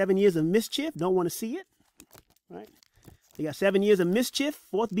 they got 7 years of mischief. Don't want to see it. Right, they got 7 years of mischief.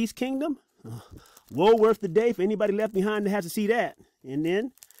 Fourth beast kingdom. Woe worth the day for anybody left behind that has to see that. And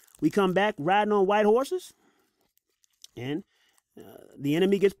then we come back riding on white horses, and the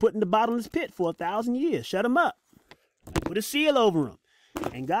enemy gets put in the bottomless pit for 1,000 years. Shut him up. Put a seal over him.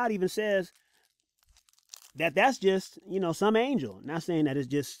 And God even says that that's just, some angel. Not saying that it's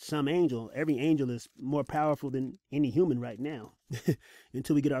just some angel. Every angel is more powerful than any human right now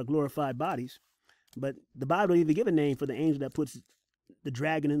until we get our glorified bodies. But the Bible don't even give a name for the angel that puts the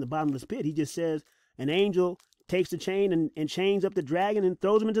dragon in the bottomless pit. He just says an angel takes the chain and chains up the dragon and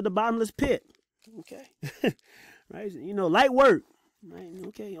throws him into the bottomless pit. Okay. Right? Light work. Right?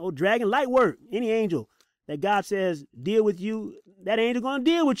 Okay. Oh, dragon, light work. Any angel that God says deal with you, that angel going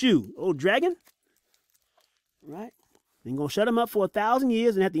to deal with you. Oh, dragon. Right? They're going to shut him up for 1,000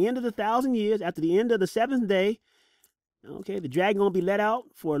 years. And at the end of the 1,000 years, after the end of the seventh day, okay, the dragon going to be let out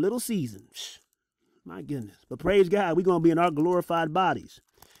for a little season. My goodness. But praise God, we're going to be in our glorified bodies.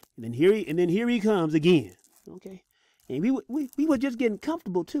 And then here he comes again. Okay. And we were just getting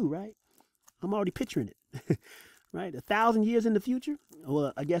comfortable too, right? I'm already picturing it. Right? 1,000 years in the future.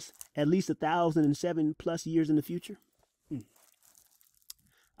 Well, I guess at least 1,007+ years in the future.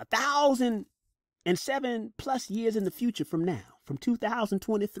 1,007 plus years in the future from now, from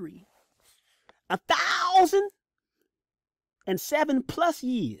 2023. 1,007 plus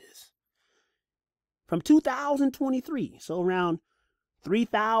years from 2023. So around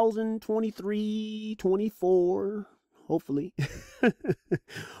 3,023, 24, hopefully.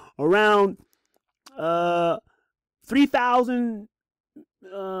 Around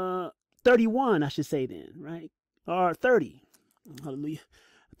 3,031, I should say then, right? Or 30. Hallelujah.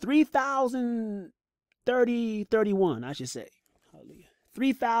 3,030, 31, I should say. Hallelujah.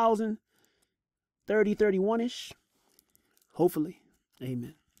 3,030, 31-ish. Hopefully.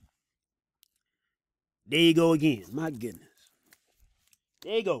 Amen. There you go again. My goodness.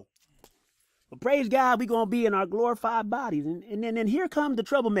 There you go. But praise God, we're going to be in our glorified bodies. And then here comes the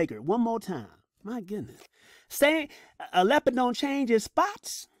troublemaker one more time. My goodness. Saying a leopard don't change his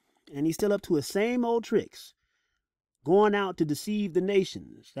spots, and he's still up to his same old tricks. Going out to deceive the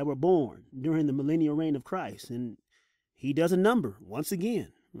nations that were born during the millennial reign of Christ. And he does a number once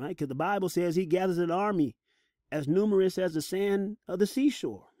again, right? Because the Bible says he gathers an army as numerous as the sand of the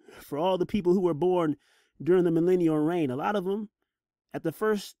seashore for all the people who were born during the millennial reign. A lot of them, at the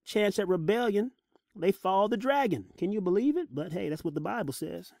first chance at rebellion, they follow the dragon. Can you believe it? But hey, that's what the Bible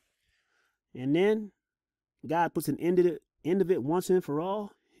says. And then God puts an end of it once and for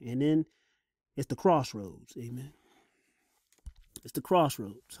all. And then it's the crossroads. Amen. It's the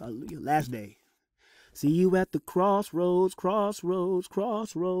crossroads. Hallelujah. Last day. See you at the crossroads, crossroads,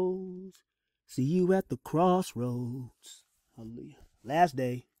 crossroads. See you at the crossroads. Hallelujah. Last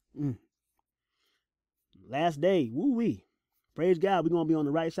day. Last day. Woo-wee. Praise God. We're going to be on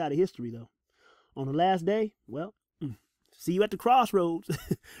the right side of history, though. On the last day, well, see you at the crossroads.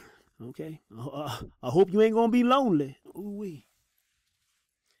 Okay. I hope you ain't going to be lonely. Ooh-wee.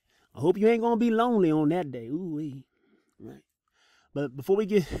 I hope you ain't going to be lonely on that day. Ooh-wee. Right. But before I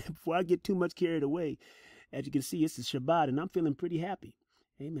get too much carried away, as you can see, it's the Shabbat, and I'm feeling pretty happy.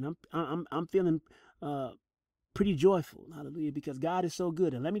 Amen. I'm feeling pretty joyful. Hallelujah, because God is so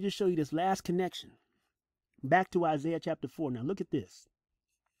good. And let me just show you this last connection. Back to Isaiah chapter 4. Now look at this.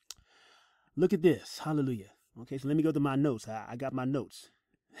 Look at this. Hallelujah. Okay, so let me go to my notes. I got my notes.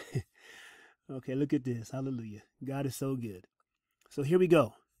 Okay, look at this. Hallelujah. God is so good. So here we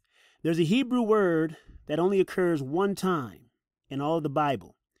go. There's a Hebrew word that only occurs one time in all of the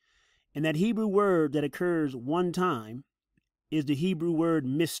Bible. And that Hebrew word that occurs one time is the Hebrew word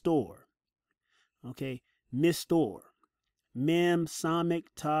mistor. Okay, mistor. Mem, Samik,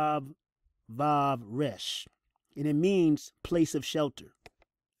 Tav, Vav, Resh. And it means place of shelter.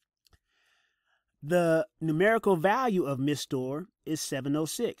 The numerical value of mistor is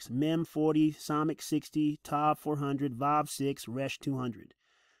 706. Mem 40, Samik 60, Tav 400, Vav 6, Resh 200.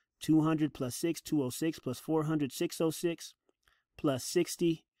 200 plus 6, 206, plus 400, 606, plus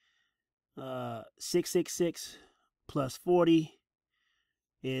 60, 666, plus 40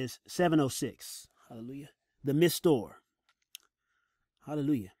 is 706. Hallelujah. The mistor.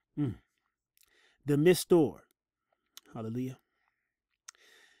 Hallelujah. The mistor. Hallelujah.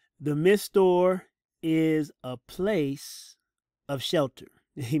 The mistor is a place of shelter.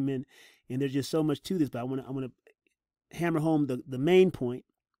 Amen. And there's just so much to this, but I want to hammer home the main point,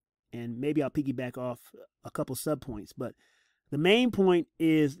 and maybe I'll piggyback off a couple subpoints. But the main point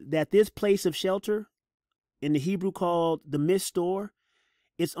is that this place of shelter, in the Hebrew called the mistor,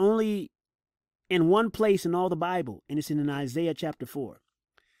 it's only in one place in all the Bible, and it's in Isaiah chapter 4.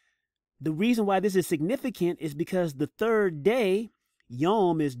 The reason why this is significant is because the third day,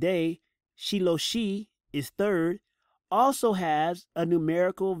 Yom is day, Shiloshi is third, also has a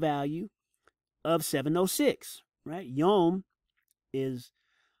numerical value of 706, right? Yom is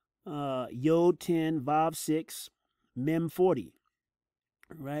Yod 10, Vav 6, Mem 40,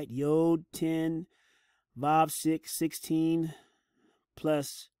 right? Yod 10, Vav 6, 16,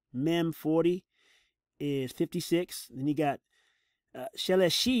 plus Mem 40 is 56. Then you got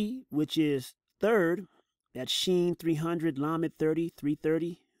Sheleshi, which is third. That's Sheen 300, Lamed 30,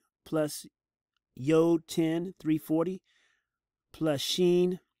 330, plus Yod 10, 340, plus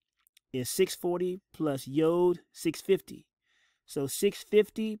Sheen is 640, plus Yod 650. So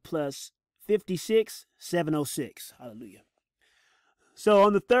 650 plus 56, 706. Hallelujah. So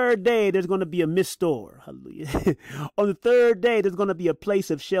on the third day, there's going to be a mistor. Hallelujah. On the third day, there's going to be a place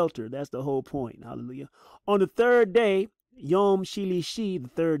of shelter. That's the whole point. Hallelujah. On the third day, Yom Shilishi, the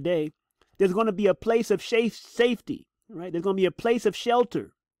third day, there's going to be a place of safety, right? There's going to be a place of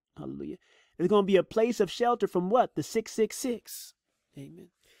shelter. Hallelujah. There's going to be a place of shelter from what? The 666. Amen.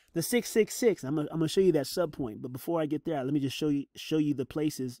 The 666. I'm going to show you that subpoint. But before I get there, let me just show you the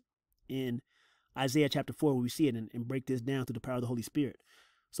places in Isaiah chapter 4 where we see it, and break this down through the power of the Holy Spirit.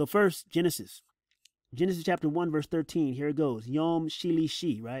 So first, Genesis chapter 1, verse 13. Here it goes. Yom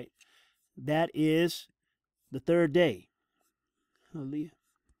Shilishi, right? That is the third day. Hallelujah.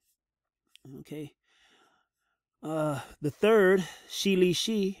 Okay. The third,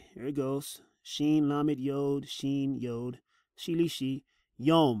 Shilishi, here it goes. Shin, Lamed, Yod, Shin, Yod, Shilishi,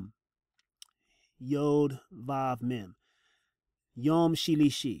 Yom, Yod, Vav, Mem. Yom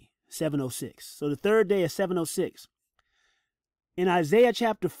Shilishi, 706. So the third day is 706. In Isaiah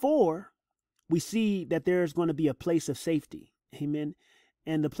chapter 4, we see that there's going to be a place of safety. Amen.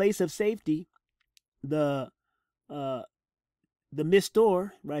 And the place of safety, the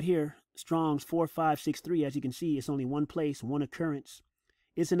Mistor right here, Strong's 4563, as you can see, it's only one place, one occurrence.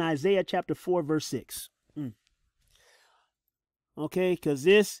 It's in Isaiah chapter 4, verse 6. Okay, because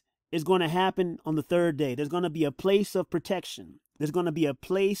this is going to happen on the third day. There's going to be a place of protection. There's going to be a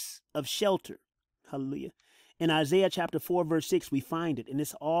place of shelter. Hallelujah. In Isaiah chapter 4, verse 6, we find it. And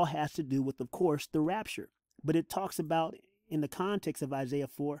this all has to do with, of course, the rapture. But it talks about, in the context of Isaiah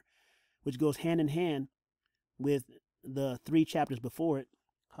 4, which goes hand in hand with the 3 chapters before it.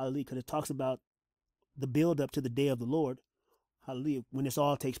 Hallelujah. Because it talks about the build up to the day of the Lord. Hallelujah. When this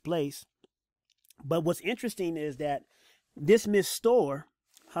all takes place. But what's interesting is that this Mistor,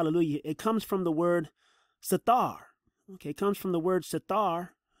 hallelujah, it comes from the word Sathar. Okay, it comes from the word Sathar,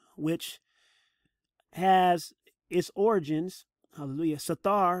 which has its origins, hallelujah,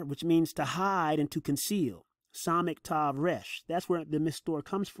 Sathar, which means to hide and to conceal. Samik Tav Resh. That's where the Mistor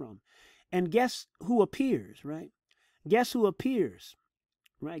comes from. And guess who appears, right? Guess who appears,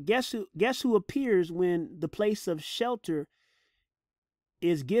 right? Guess who appears when the place of shelter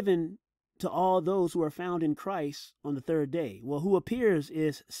is given to all those who are found in Christ on the third day? Well, who appears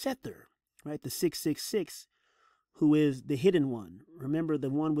is Sether, right? The 666, who is the hidden one. Remember the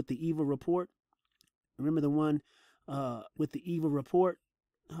one with the evil report? Remember the one with the evil report,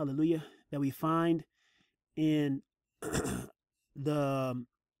 hallelujah, that we find in the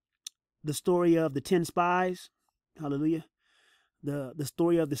story of the 10 spies, hallelujah. The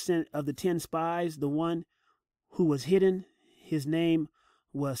story of the 10 spies, the one who was hidden, his name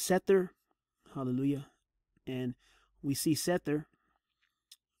was Sether, hallelujah. And we see Sether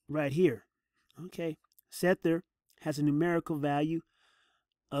right here. Okay, Sether has a numerical value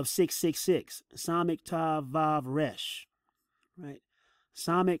of 666. Samik Tav Vav Resh, right?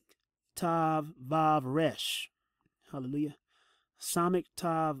 Samik Tav Vav Resh, hallelujah. Samik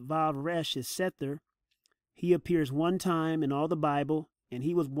Tav Vav Resh is Sether. He appears one time in all the Bible, and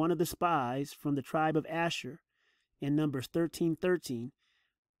he was one of the spies from the tribe of Asher in Numbers 13:13.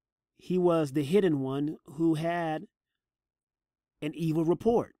 He was the hidden one who had an evil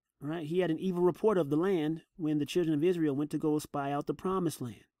report, right? He had an evil report of the land when the children of Israel went to go spy out the promised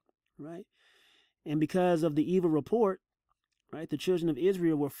land, right? And because of the evil report, right, the children of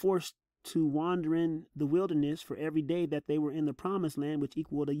Israel were forced to wander in the wilderness for every day that they were in the promised land, which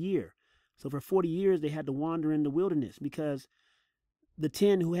equaled a year. So for 40 years, they had to wander in the wilderness because the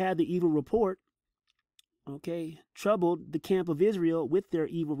 10 who had the evil report, okay, troubled the camp of Israel with their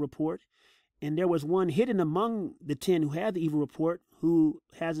evil report. And there was one hidden among the 10 who had the evil report who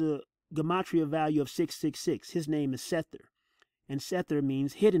has a gematria value of 666. His name is Sether. And Sether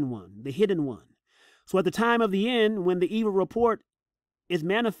means hidden one, the hidden one. So at the time of the end, when the evil report is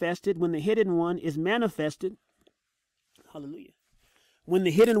manifested, when the hidden one is manifested, hallelujah. When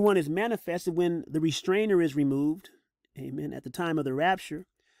the hidden one is manifested, when the restrainer is removed, amen, at the time of the rapture,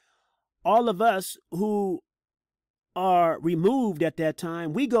 all of us who are removed at that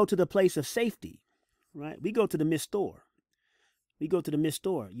time, we go to the place of safety, right? We go to the Mistor. We go to the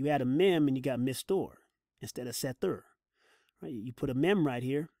Mistor. You add a mem and you got Mistor instead of Sether, right? You put a mem right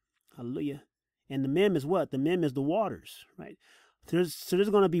here, hallelujah. And the mem is what? The mem is the waters, right? So there's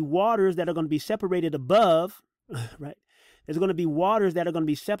going to be waters that are going to be separated above, right? There's going to be waters that are going to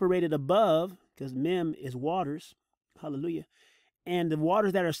be separated above, because mem is waters, hallelujah. And the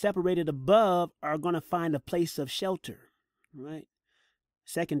waters that are separated above are going to find a place of shelter, right?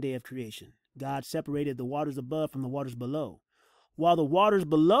 Second day of creation. God separated the waters above from the waters below. While the waters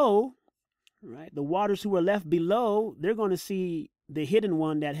below, right, the waters who are left below, they're going to see the hidden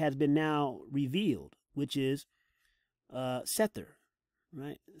one that has been now revealed, which is Sether,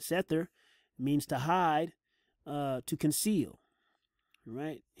 right? Sether means to hide, to conceal,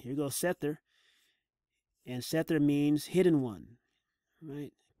 right? Here goes Sether. And Sether means hidden one,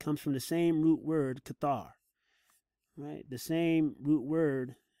 right? Comes from the same root word, kathar, right? The same root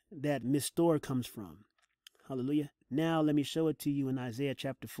word that Mistor comes from. Hallelujah. Now let me show it to you in Isaiah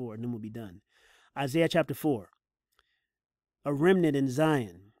chapter 4, and then we'll be done. Isaiah chapter 4. A remnant in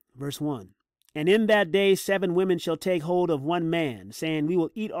Zion, verse 1. And in that day 7 women shall take hold of one man, saying, we will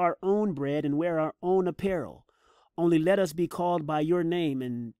eat our own bread and wear our own apparel. Only let us be called by your name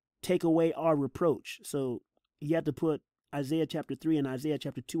and take away our reproach. So you have to put Isaiah chapter 3 and Isaiah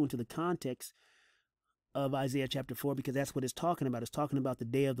chapter 2 into the context of Isaiah chapter 4, because that's what it's talking about. It's talking about the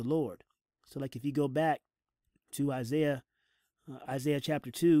day of the Lord. So like if you go back to Isaiah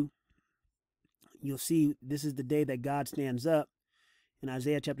chapter 2, you'll see this is the day that God stands up. And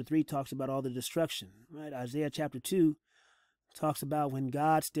Isaiah chapter 3 talks about all the destruction, right? Isaiah chapter 2 talks about when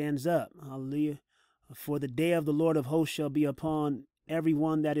God stands up. Hallelujah. For the day of the Lord of hosts shall be upon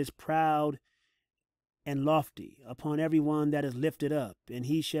everyone that is proud and lofty, upon everyone that is lifted up, and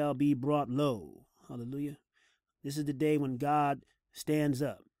he shall be brought low. Hallelujah. This is the day when God stands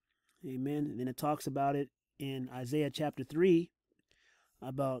up. Amen. And then it talks about it in Isaiah chapter 3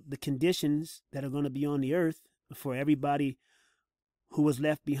 about the conditions that are going to be on the earth for everybody who was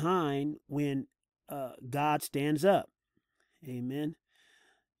left behind when God stands up. Amen.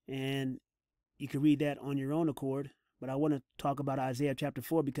 And you can read that on your own accord. But I want to talk about Isaiah chapter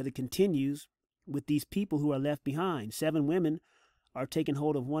 4 because it continues with these people who are left behind. 7 women are taking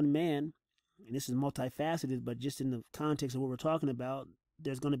hold of one man. And this is multifaceted, but just in the context of what we're talking about,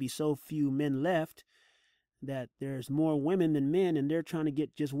 there's going to be so few men left that there's more women than men, and they're trying to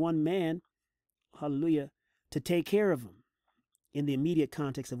get just one man, hallelujah, to take care of them in the immediate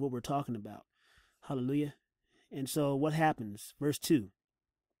context of what we're talking about. Hallelujah. And so what happens? Verse 2.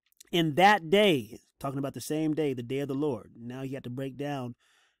 In that day, talking about the same day, the day of the Lord. Now you have to break down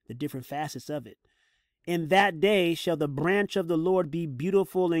the different facets of it. In that day shall the branch of the Lord be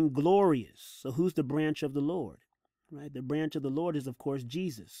beautiful and glorious. So who's the branch of the Lord? Right? The branch of the Lord is, of course,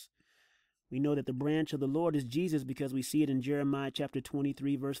 Jesus. We know that the branch of the Lord is Jesus because we see it in Jeremiah chapter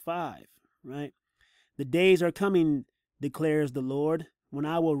 23, verse 5. Right? The days are coming, declares the Lord, when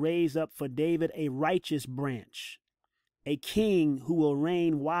I will raise up for David a righteous branch, a king who will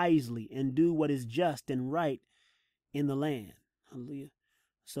reign wisely and do what is just and right in the land. Hallelujah.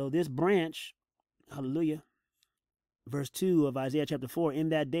 So this branch, hallelujah, verse 2 of Isaiah chapter 4, in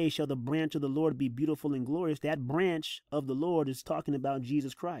that day shall the branch of the Lord be beautiful and glorious. That branch of the Lord is talking about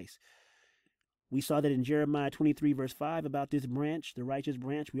Jesus Christ. We saw that in Jeremiah 23, verse 5 about this branch, the righteous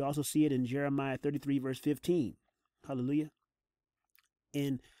branch. We also see it in Jeremiah 33, verse 15. Hallelujah.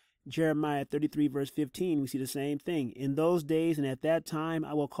 In Jeremiah 33, verse 15, we see the same thing. In those days and at that time,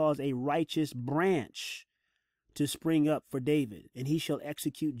 I will cause a righteous branch to spring up for David, and he shall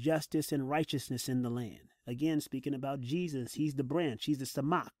execute justice and righteousness in the land. Again, speaking about Jesus, he's the branch. He's the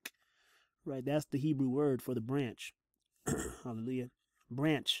samach, right? That's the Hebrew word for the branch. Hallelujah.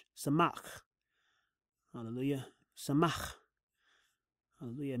 Branch, samach. Hallelujah. Samach.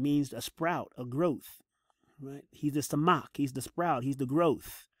 Hallelujah. It means a sprout, a growth, right? He's the samach. He's the sprout. He's the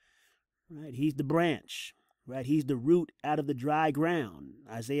growth, right? He's the branch, right? He's the root out of the dry ground.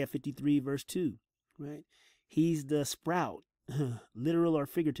 Isaiah 53, verse 2, right? He's the sprout, literal or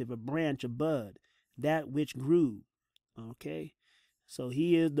figurative, a branch, a bud, that which grew. Okay. So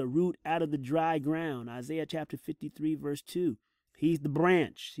he is the root out of the dry ground. Isaiah chapter 53, verse 2. He's the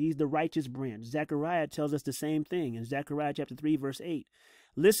branch. He's the righteous branch. Zechariah tells us the same thing in Zechariah chapter 3, verse 8.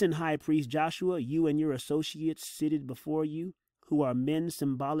 Listen, high priest Joshua, you and your associates seated before you, who are men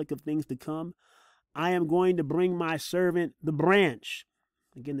symbolic of things to come. I am going to bring my servant, the branch.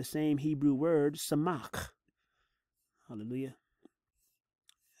 Again, the same Hebrew word, samach. Hallelujah.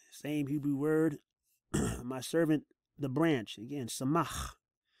 Same Hebrew word, my servant, the branch. Again, samach.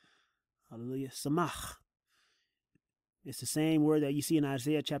 Hallelujah. Samach. It's the same word that you see in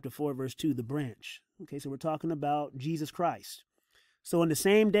Isaiah chapter 4, verse 2, the branch. Okay, so we're talking about Jesus Christ. So on the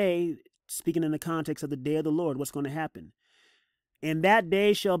same day, speaking in the context of the day of the Lord, what's going to happen? In that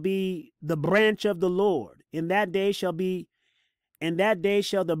day shall be the branch of the Lord. In that day shall the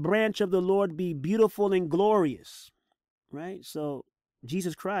branch of the Lord be beautiful and glorious. Right? So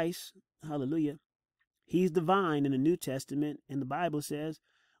Jesus Christ, hallelujah, he's the vine in the New Testament, and the Bible says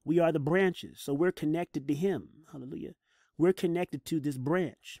we are the branches. So we're connected to him. Hallelujah. We're connected to this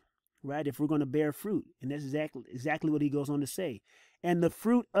branch, right? If we're going to bear fruit. And that's exactly what he goes on to say. And the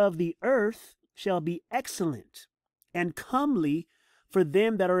fruit of the earth shall be excellent and comely for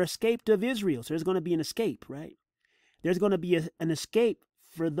them that are escaped of Israel. So there's going to be an escape, right? There's going to be an escape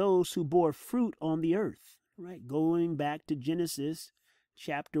for those who bore fruit on the earth. Right, going back to Genesis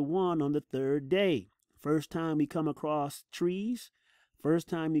chapter 1 on the 3rd day. First time we come across trees, first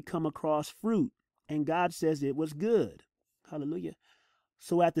time we come across fruit, and God says it was good. Hallelujah.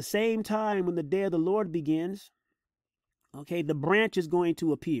 So at the same time when the day of the Lord begins, okay, the branch is going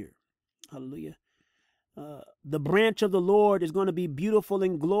to appear. Hallelujah. The branch of the Lord is going to be beautiful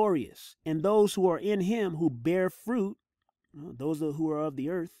and glorious, and those who are in him who bear fruit, those who are of the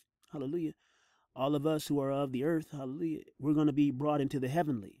earth, hallelujah, all of us who are of the earth, hallelujah, we're going to be brought into the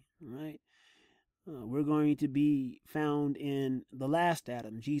heavenly, right? We're going to be found in the last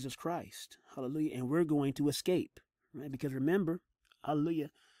Adam, Jesus Christ, hallelujah, and we're going to escape, right? Because remember,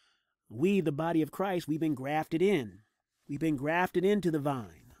 hallelujah, we, the body of Christ, we've been grafted in. We've been grafted into the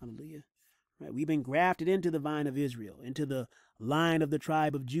vine, hallelujah, right? We've been grafted into the vine of Israel, into the line of the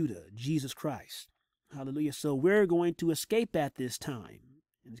tribe of Judah, Jesus Christ, hallelujah. So we're going to escape at this time,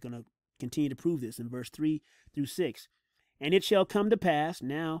 and it's going to continue to prove this in verse 3 through 6. And it shall come to pass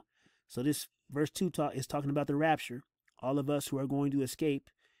now, so this verse 2 is talking about the rapture. All of us who are going to escape,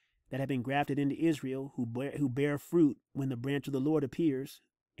 that have been grafted into Israel, who bear fruit when the branch of the Lord appears,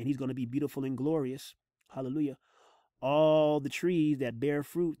 and he's going to be beautiful and glorious. Hallelujah. All the trees that bear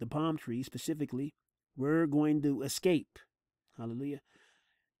fruit, the palm trees specifically, we're going to escape. Hallelujah.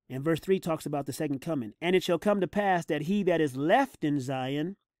 And verse 3 talks about the second coming. And it shall come to pass that he that is left in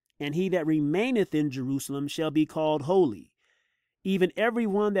Zion and he that remaineth in Jerusalem shall be called holy, even every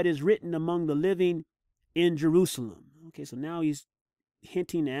one that is written among the living in Jerusalem. Okay, so now he's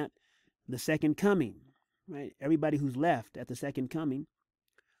hinting at the second coming, right? Everybody who's left at the second coming,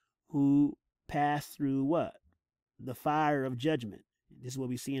 who passed through what? The fire of judgment. This is what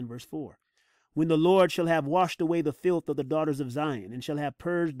we see in verse 4. When the Lord shall have washed away the filth of the daughters of Zion, and shall have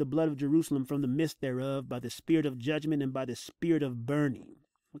purged the blood of Jerusalem from the midst thereof by the spirit of judgment and by the spirit of burning.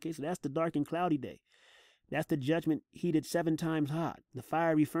 Okay, so that's the dark and cloudy day. That's the judgment heated 7 times hot, the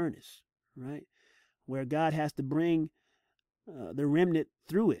fiery furnace, right? Where God has to bring the remnant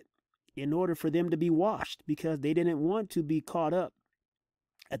through it in order for them to be washed, because they didn't want to be caught up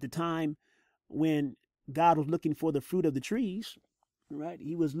at the time when God was looking for the fruit of the trees, right?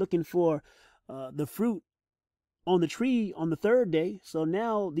 He was looking for the fruit on the tree on the 3rd day. So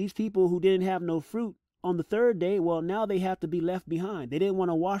now these people who didn't have no fruit on the 3rd day, well, now they have to be left behind. They didn't want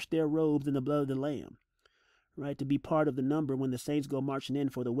to wash their robes in the blood of the Lamb, right? To be part of the number when the saints go marching in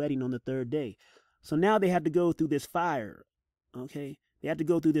for the wedding on the 3rd day. So now they have to go through this fire, okay? They have to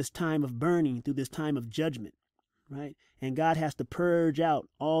go through this time of burning, through this time of judgment, right? And God has to purge out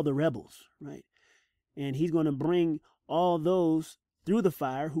all the rebels, right? And he's going to bring all those through the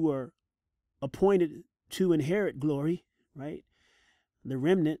fire who are appointed to inherit glory, right? The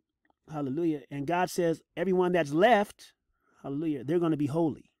remnant, hallelujah. And God says, everyone that's left, hallelujah, they're going to be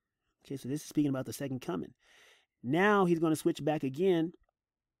holy. Okay, so this is speaking about the second coming. Now he's going to switch back again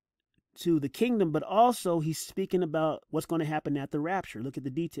to the kingdom, but also he's speaking about what's going to happen at the rapture. Look at the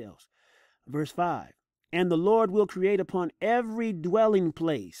details. Verse 5. And the Lord will create upon every dwelling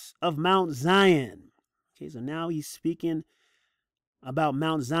place of Mount Zion. Okay, so now he's speaking about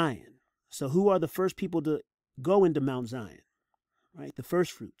Mount Zion. So who are the first people to go into Mount Zion? Right? The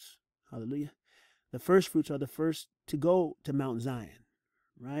first fruits. Hallelujah. The first fruits are the first to go to Mount Zion.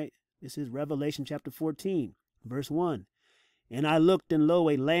 Right? This is Revelation chapter 14, verse 1. And I looked, and lo,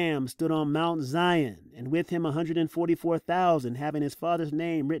 a lamb stood on Mount Zion, and with him 144,000, having his father's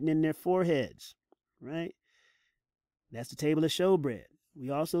name written in their foreheads. Right? That's the table of showbread. We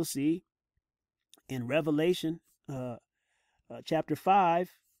also see in Revelation chapter 5,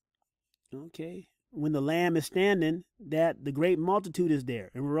 okay, when the Lamb is standing, that the great multitude is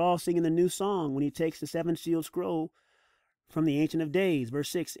there. And we're all singing the new song when he takes the 7-sealed scroll from the Ancient of Days. Verse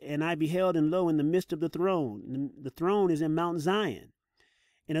 6, and I beheld, and lo, in the midst of the throne, and the throne is in Mount Zion,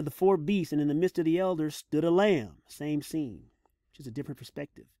 and of the 4 beasts, and in the midst of the elders stood a lamb. Same scene, just a different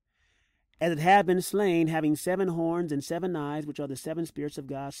perspective. As it had been slain, having 7 horns and 7 eyes, which are the 7 spirits of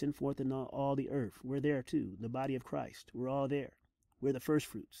God sent forth in all the earth. We're there too, the body of Christ. We're all there. We're the first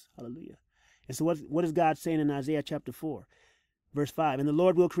fruits. Hallelujah. And so what is God saying in Isaiah chapter 4, verse 5? And the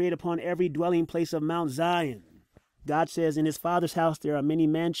Lord will create upon every dwelling place of Mount Zion. God says in his Father's house there are many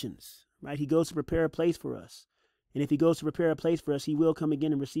mansions, right? He goes to prepare a place for us. And if he goes to prepare a place for us, he will come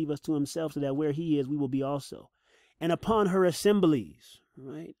again and receive us to himself, so that where he is, we will be also. And upon her assemblies,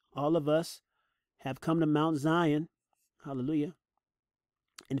 right? All of us have come to Mount Zion, hallelujah,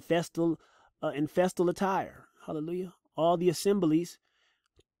 in festal attire, hallelujah. All the assemblies,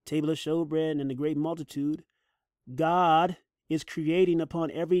 table of showbread and the great multitude, God is creating upon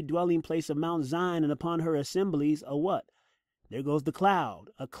every dwelling place of Mount Zion and upon her assemblies a what? There goes the cloud,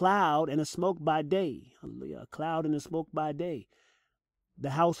 a cloud and a smoke by day, hallelujah, a cloud and a smoke by day.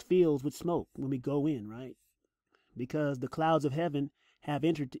 The house fills with smoke when we go in, right? Because the clouds of heaven have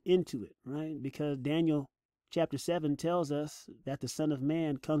entered into it, right? Because Daniel chapter 7 tells us that the Son of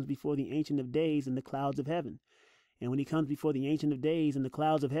Man comes before the Ancient of Days in the clouds of heaven. And when he comes before the Ancient of Days in the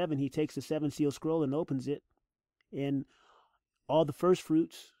clouds of heaven, he takes the 7-seal scroll and opens it. And all the first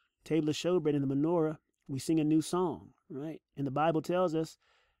fruits, table of showbread and the menorah, we sing a new song, right? And the Bible tells us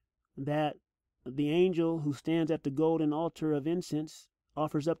that the angel who stands at the golden altar of incense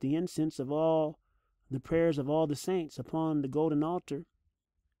offers up the incense of all the prayers of all the saints upon the golden altar.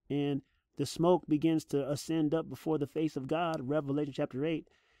 And the smoke begins to ascend up before the face of God, Revelation chapter 8.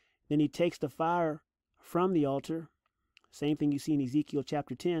 Then he takes the fire from the altar, same thing you see in Ezekiel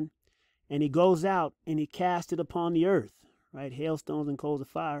chapter 10, and he goes out and he casts it upon the earth, right? Hailstones and coals of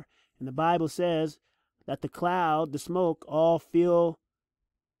fire. And the Bible says that the cloud, the smoke, all fill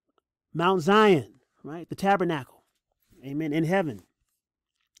Mount Zion, right? The tabernacle, amen, in heaven.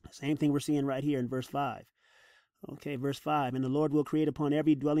 Same thing we're seeing right here in verse 5. Okay, verse 5. And the Lord will create upon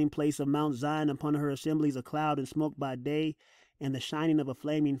every dwelling place of Mount Zion, upon her assemblies, a cloud and smoke by day, and the shining of a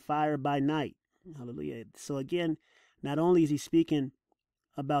flaming fire by night. Hallelujah. So again, not only is he speaking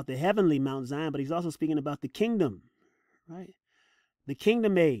about the heavenly Mount Zion, but he's also speaking about the kingdom, right? The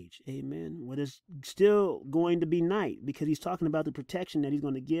kingdom age, amen, where there's still going to be night, because he's talking about the protection that he's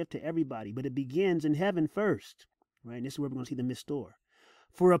going to give to everybody. But it begins in heaven first, right? And this is where we're going to see the mistor.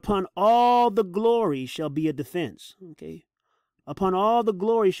 For upon all the glory shall be a defense, okay? Upon all the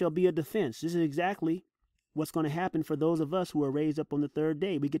glory shall be a defense. This is exactly what's going to happen for those of us who are raised up on the third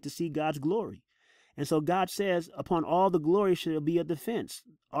day. We get to see God's glory. And so God says, upon all the glory shall be a defense.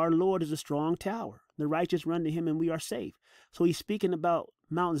 Our Lord is a strong tower. The righteous run to him and we are safe. So he's speaking about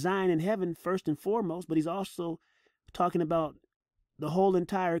Mount Zion in heaven first and foremost, but he's also talking about the whole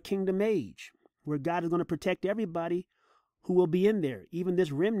entire kingdom age, where God is going to protect everybody who will be in there, even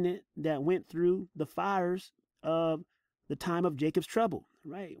this remnant that went through the fires of the time of Jacob's trouble,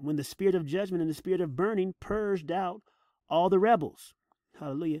 right? When the spirit of judgment and the spirit of burning purged out all the rebels.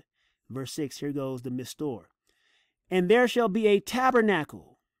 Hallelujah. Verse 6, here goes the mistor. And there shall be a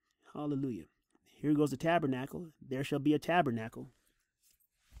tabernacle. Hallelujah. Here goes the tabernacle. There shall be a tabernacle.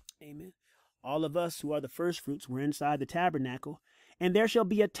 Amen. All of us who are the first fruits, we're inside the tabernacle. And there shall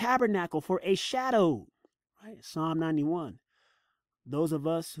be a tabernacle for a shadow. Right? Psalm 91. Those of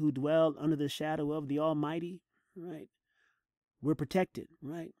us who dwell under the shadow of the Almighty, right? We're protected,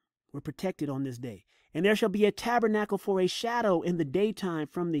 right? We're protected on this day. And there shall be a tabernacle for a shadow in the daytime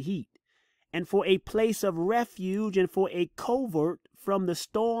from the heat, and for a place of refuge, and for a covert from the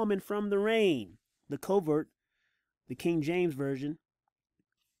storm and from the rain. The covert, the King James Version,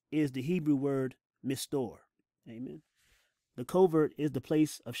 is the Hebrew word mistor. Amen. The covert is the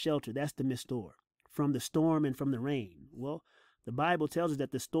place of shelter. That's the mistor. From the storm and from the rain. Well, the Bible tells us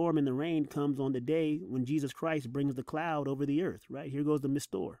that the storm and the rain comes on the day when Jesus Christ brings the cloud over the earth, right? Here goes the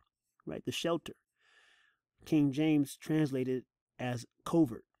mistor, right? The shelter. King James translated as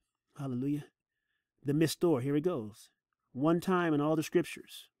covert. Hallelujah. The mistor, here it goes. One time in all the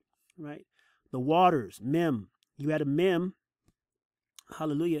scriptures, right? The waters, mem. You had a mem,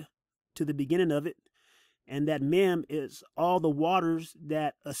 hallelujah, to the beginning of it. And that mem is all the waters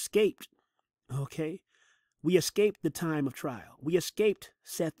that escaped. Okay, we escaped the time of trial. We escaped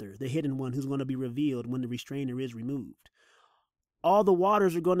Saith, the hidden one who's going to be revealed when the restrainer is removed. All the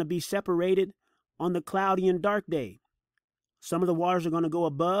waters are going to be separated on the cloudy and dark day. Some of the waters are going to go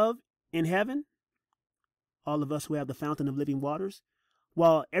above in heaven, all of us who have the fountain of living waters,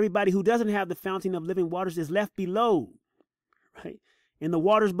 while everybody who doesn't have the fountain of living waters is left below, right? In the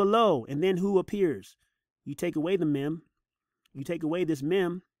waters below. And then who appears? You take away the mem. You take away this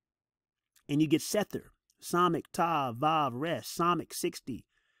mem, and you get Saith, Psalmic, Tav, Vav, Resh, Psalmic 60,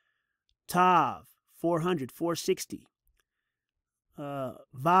 Tav, 400, 460,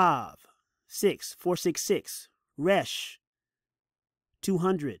 Vav, 6, 466, Resh,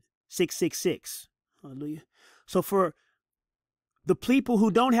 200, 666. Hallelujah. So for the people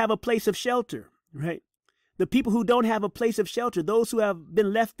who don't have a place of shelter, right? The people who don't have a place of shelter, those who have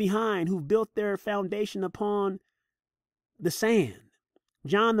been left behind, who've built their foundation upon the sand.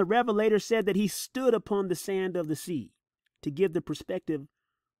 John the Revelator said that he stood upon the sand of the sea to give the perspective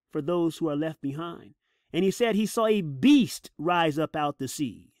for those who are left behind. And he said he saw a beast rise up out the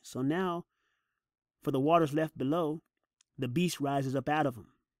sea. So now, for the waters left below, the beast rises up out of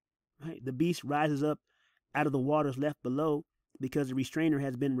them. Right? The beast rises up out of the waters left below because the restrainer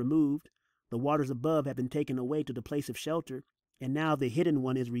has been removed. The waters above have been taken away to the place of shelter. And now the hidden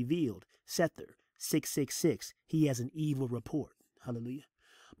one is revealed. Saith, 666. He has an evil report. Hallelujah.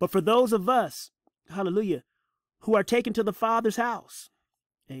 But for those of us, hallelujah, who are taken to the Father's house,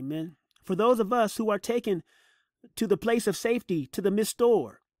 amen. For those of us who are taken to the place of safety, to the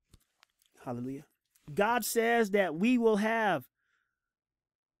mistor, hallelujah, God says that we will have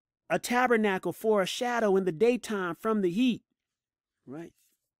a tabernacle for a shadow in the daytime from the heat, right?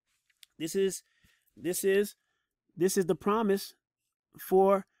 This is the promise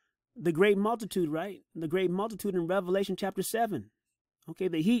for the great multitude, right? The great multitude in Revelation chapter 7. Okay,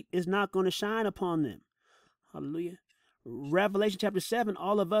 the heat is not going to shine upon them. Hallelujah. Revelation chapter 7,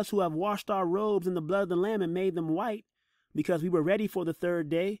 all of us who have washed our robes in the blood of the Lamb and made them white because we were ready for the third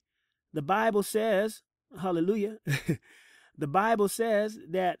day. The Bible says, hallelujah, the Bible says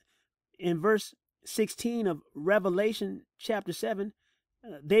that in verse 16 of Revelation chapter 7,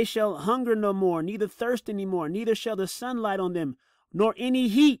 they shall hunger no more, neither thirst any more, neither shall the sunlight on them, nor any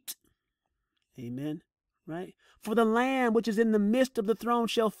heat. Amen. Right? For the Lamb which is in the midst of the throne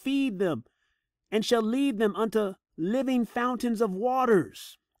shall feed them and shall lead them unto living fountains of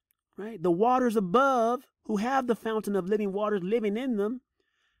waters. Right? The waters above, who have the fountain of living waters living in them,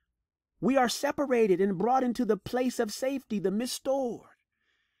 we are separated and brought into the place of safety, the mistore.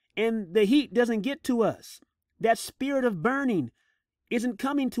 And the heat doesn't get to us. That spirit of burning isn't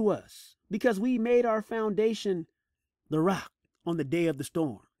coming to us because we made our foundation the rock on the day of the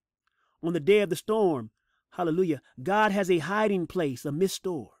storm. On the day of the storm, hallelujah, God has a hiding place, a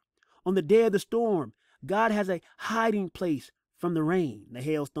mistore. On the day of the storm, God has a hiding place from the rain, the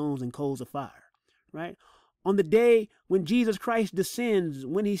hailstones and coals of fire, right? On the day when Jesus Christ descends,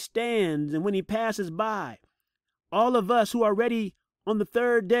 when he stands and when he passes by, all of us who are ready on the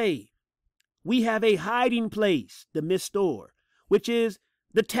third day, we have a hiding place, the mistore, which is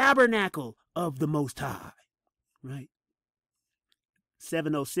the tabernacle of the Most High, right?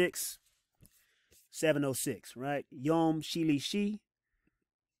 706, right? Yom Shilishi,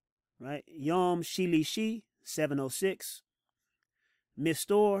 right? Yom Shilishi, 706.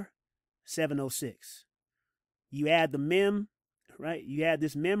 Mistor, 706. You add the mem, right? You add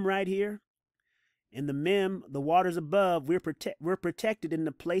this mem right here. And the mem, the waters above, we're protected in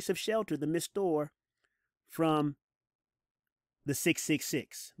the place of shelter, the mistor, from the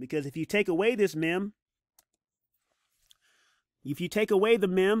 666. Because if you take away this mem, if you take away the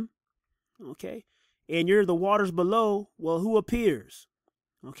mem, okay, and you're the waters below, well, who appears?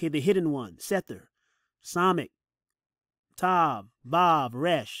 Okay, the hidden one, Sether, Samik, Tav, Vav,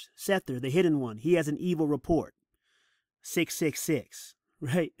 Resh, Sether, the hidden one. He has an evil report. 666,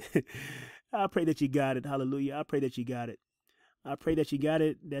 right? I pray that you got it. Hallelujah. I pray that you got it. I pray that you got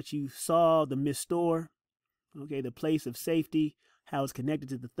it, that you saw the mistore, okay, the place of safety, how it's connected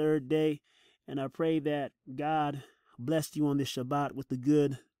to the third day. And I pray that God blessed you on this Shabbat with a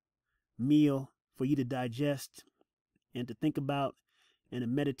good meal for you to digest and to think about and to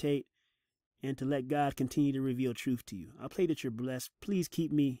meditate and to let God continue to reveal truth to you. I pray that you're blessed. Please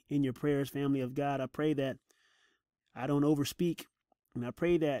keep me in your prayers, family of God. I pray that I don't overspeak. And I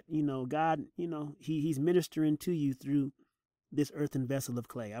pray that, God, he's ministering to you through this earthen vessel of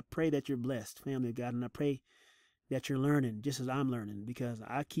clay. I pray that you're blessed, family of God. And I pray that you're learning just as I'm learning, because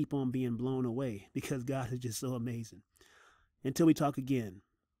I keep on being blown away because God is just so amazing. Until we talk again,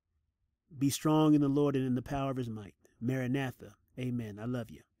 be strong in the Lord and in the power of his might. Maranatha. Amen. I love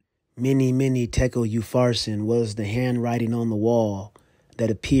you. Many, many tekel upharsin was the handwriting on the wall that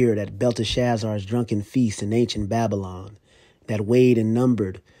appeared at Belteshazzar's drunken feast in ancient Babylon, that weighed and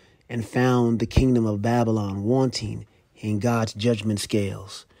numbered and found the kingdom of Babylon wanting in God's judgment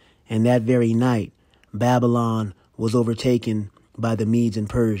scales. And that very night, Babylon was overtaken by the Medes and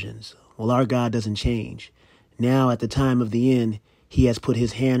Persians. Well, our God doesn't change. Now, at the time of the end, he has put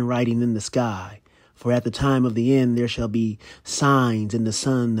his handwriting in the sky. For at the time of the end, there shall be signs in the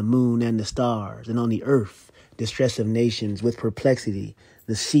sun, the moon, and the stars, and on the earth, distress of nations with perplexity,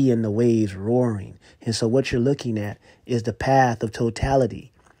 the sea and the waves roaring. And so what you're looking at is the path of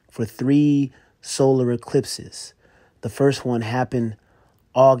totality for 3 solar eclipses. The first one happened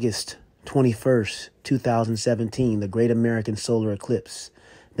August 21st, 2017, the Great American Solar Eclipse.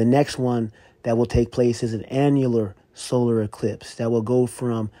 The next one that will take place is an annular solar eclipse that will go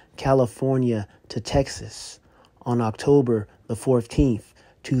from California to Texas on October the 14th,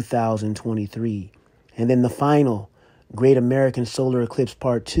 2023. And then the final Great American Solar Eclipse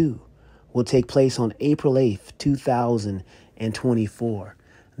Part 2 will take place on April 8th, 2024.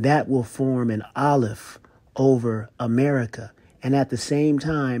 That will form an olive over America. And at the same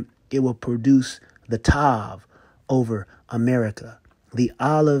time, it will produce the Tav over America. The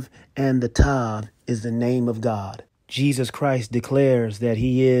olive and the Tav is the name of God. Jesus Christ declares that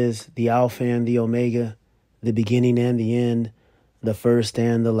he is the Alpha and the Omega, the beginning and the end, the first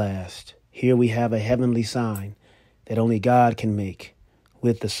and the last. Here we have a heavenly sign that only God can make,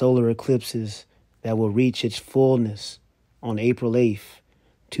 with the solar eclipses that will reach its fullness on April 8th,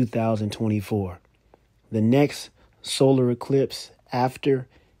 2024. The next solar eclipse after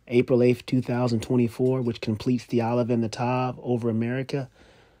April 8th, 2024, which completes the Olive and the Tav over America.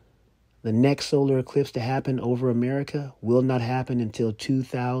 The next solar eclipse to happen over America will not happen until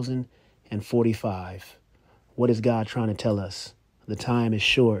 2045. What is God trying to tell us? The time is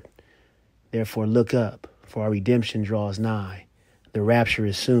short. Therefore, look up, for our redemption draws nigh. The rapture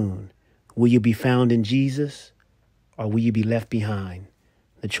is soon. Will you be found in Jesus, or will you be left behind?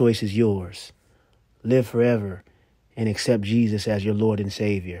 The choice is yours. Live forever and accept Jesus as your Lord and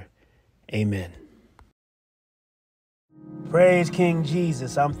Savior. Amen. Praise King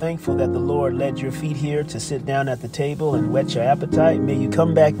Jesus. I'm thankful that the Lord led your feet here to sit down at the table and whet your appetite. May you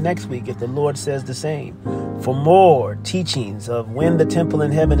come back next week if the Lord says the same. For more teachings of when the temple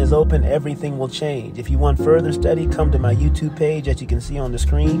in heaven is open, everything will change. If you want further study, come to my YouTube page as you can see on the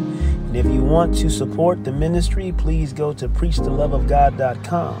screen. And if you want to support the ministry, please go to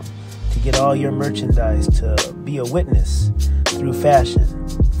preachtheloveofgod.com to get all your merchandise, to be a witness through fashion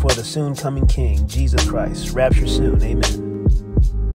for the soon coming King, Jesus Christ. Rapture soon. Amen.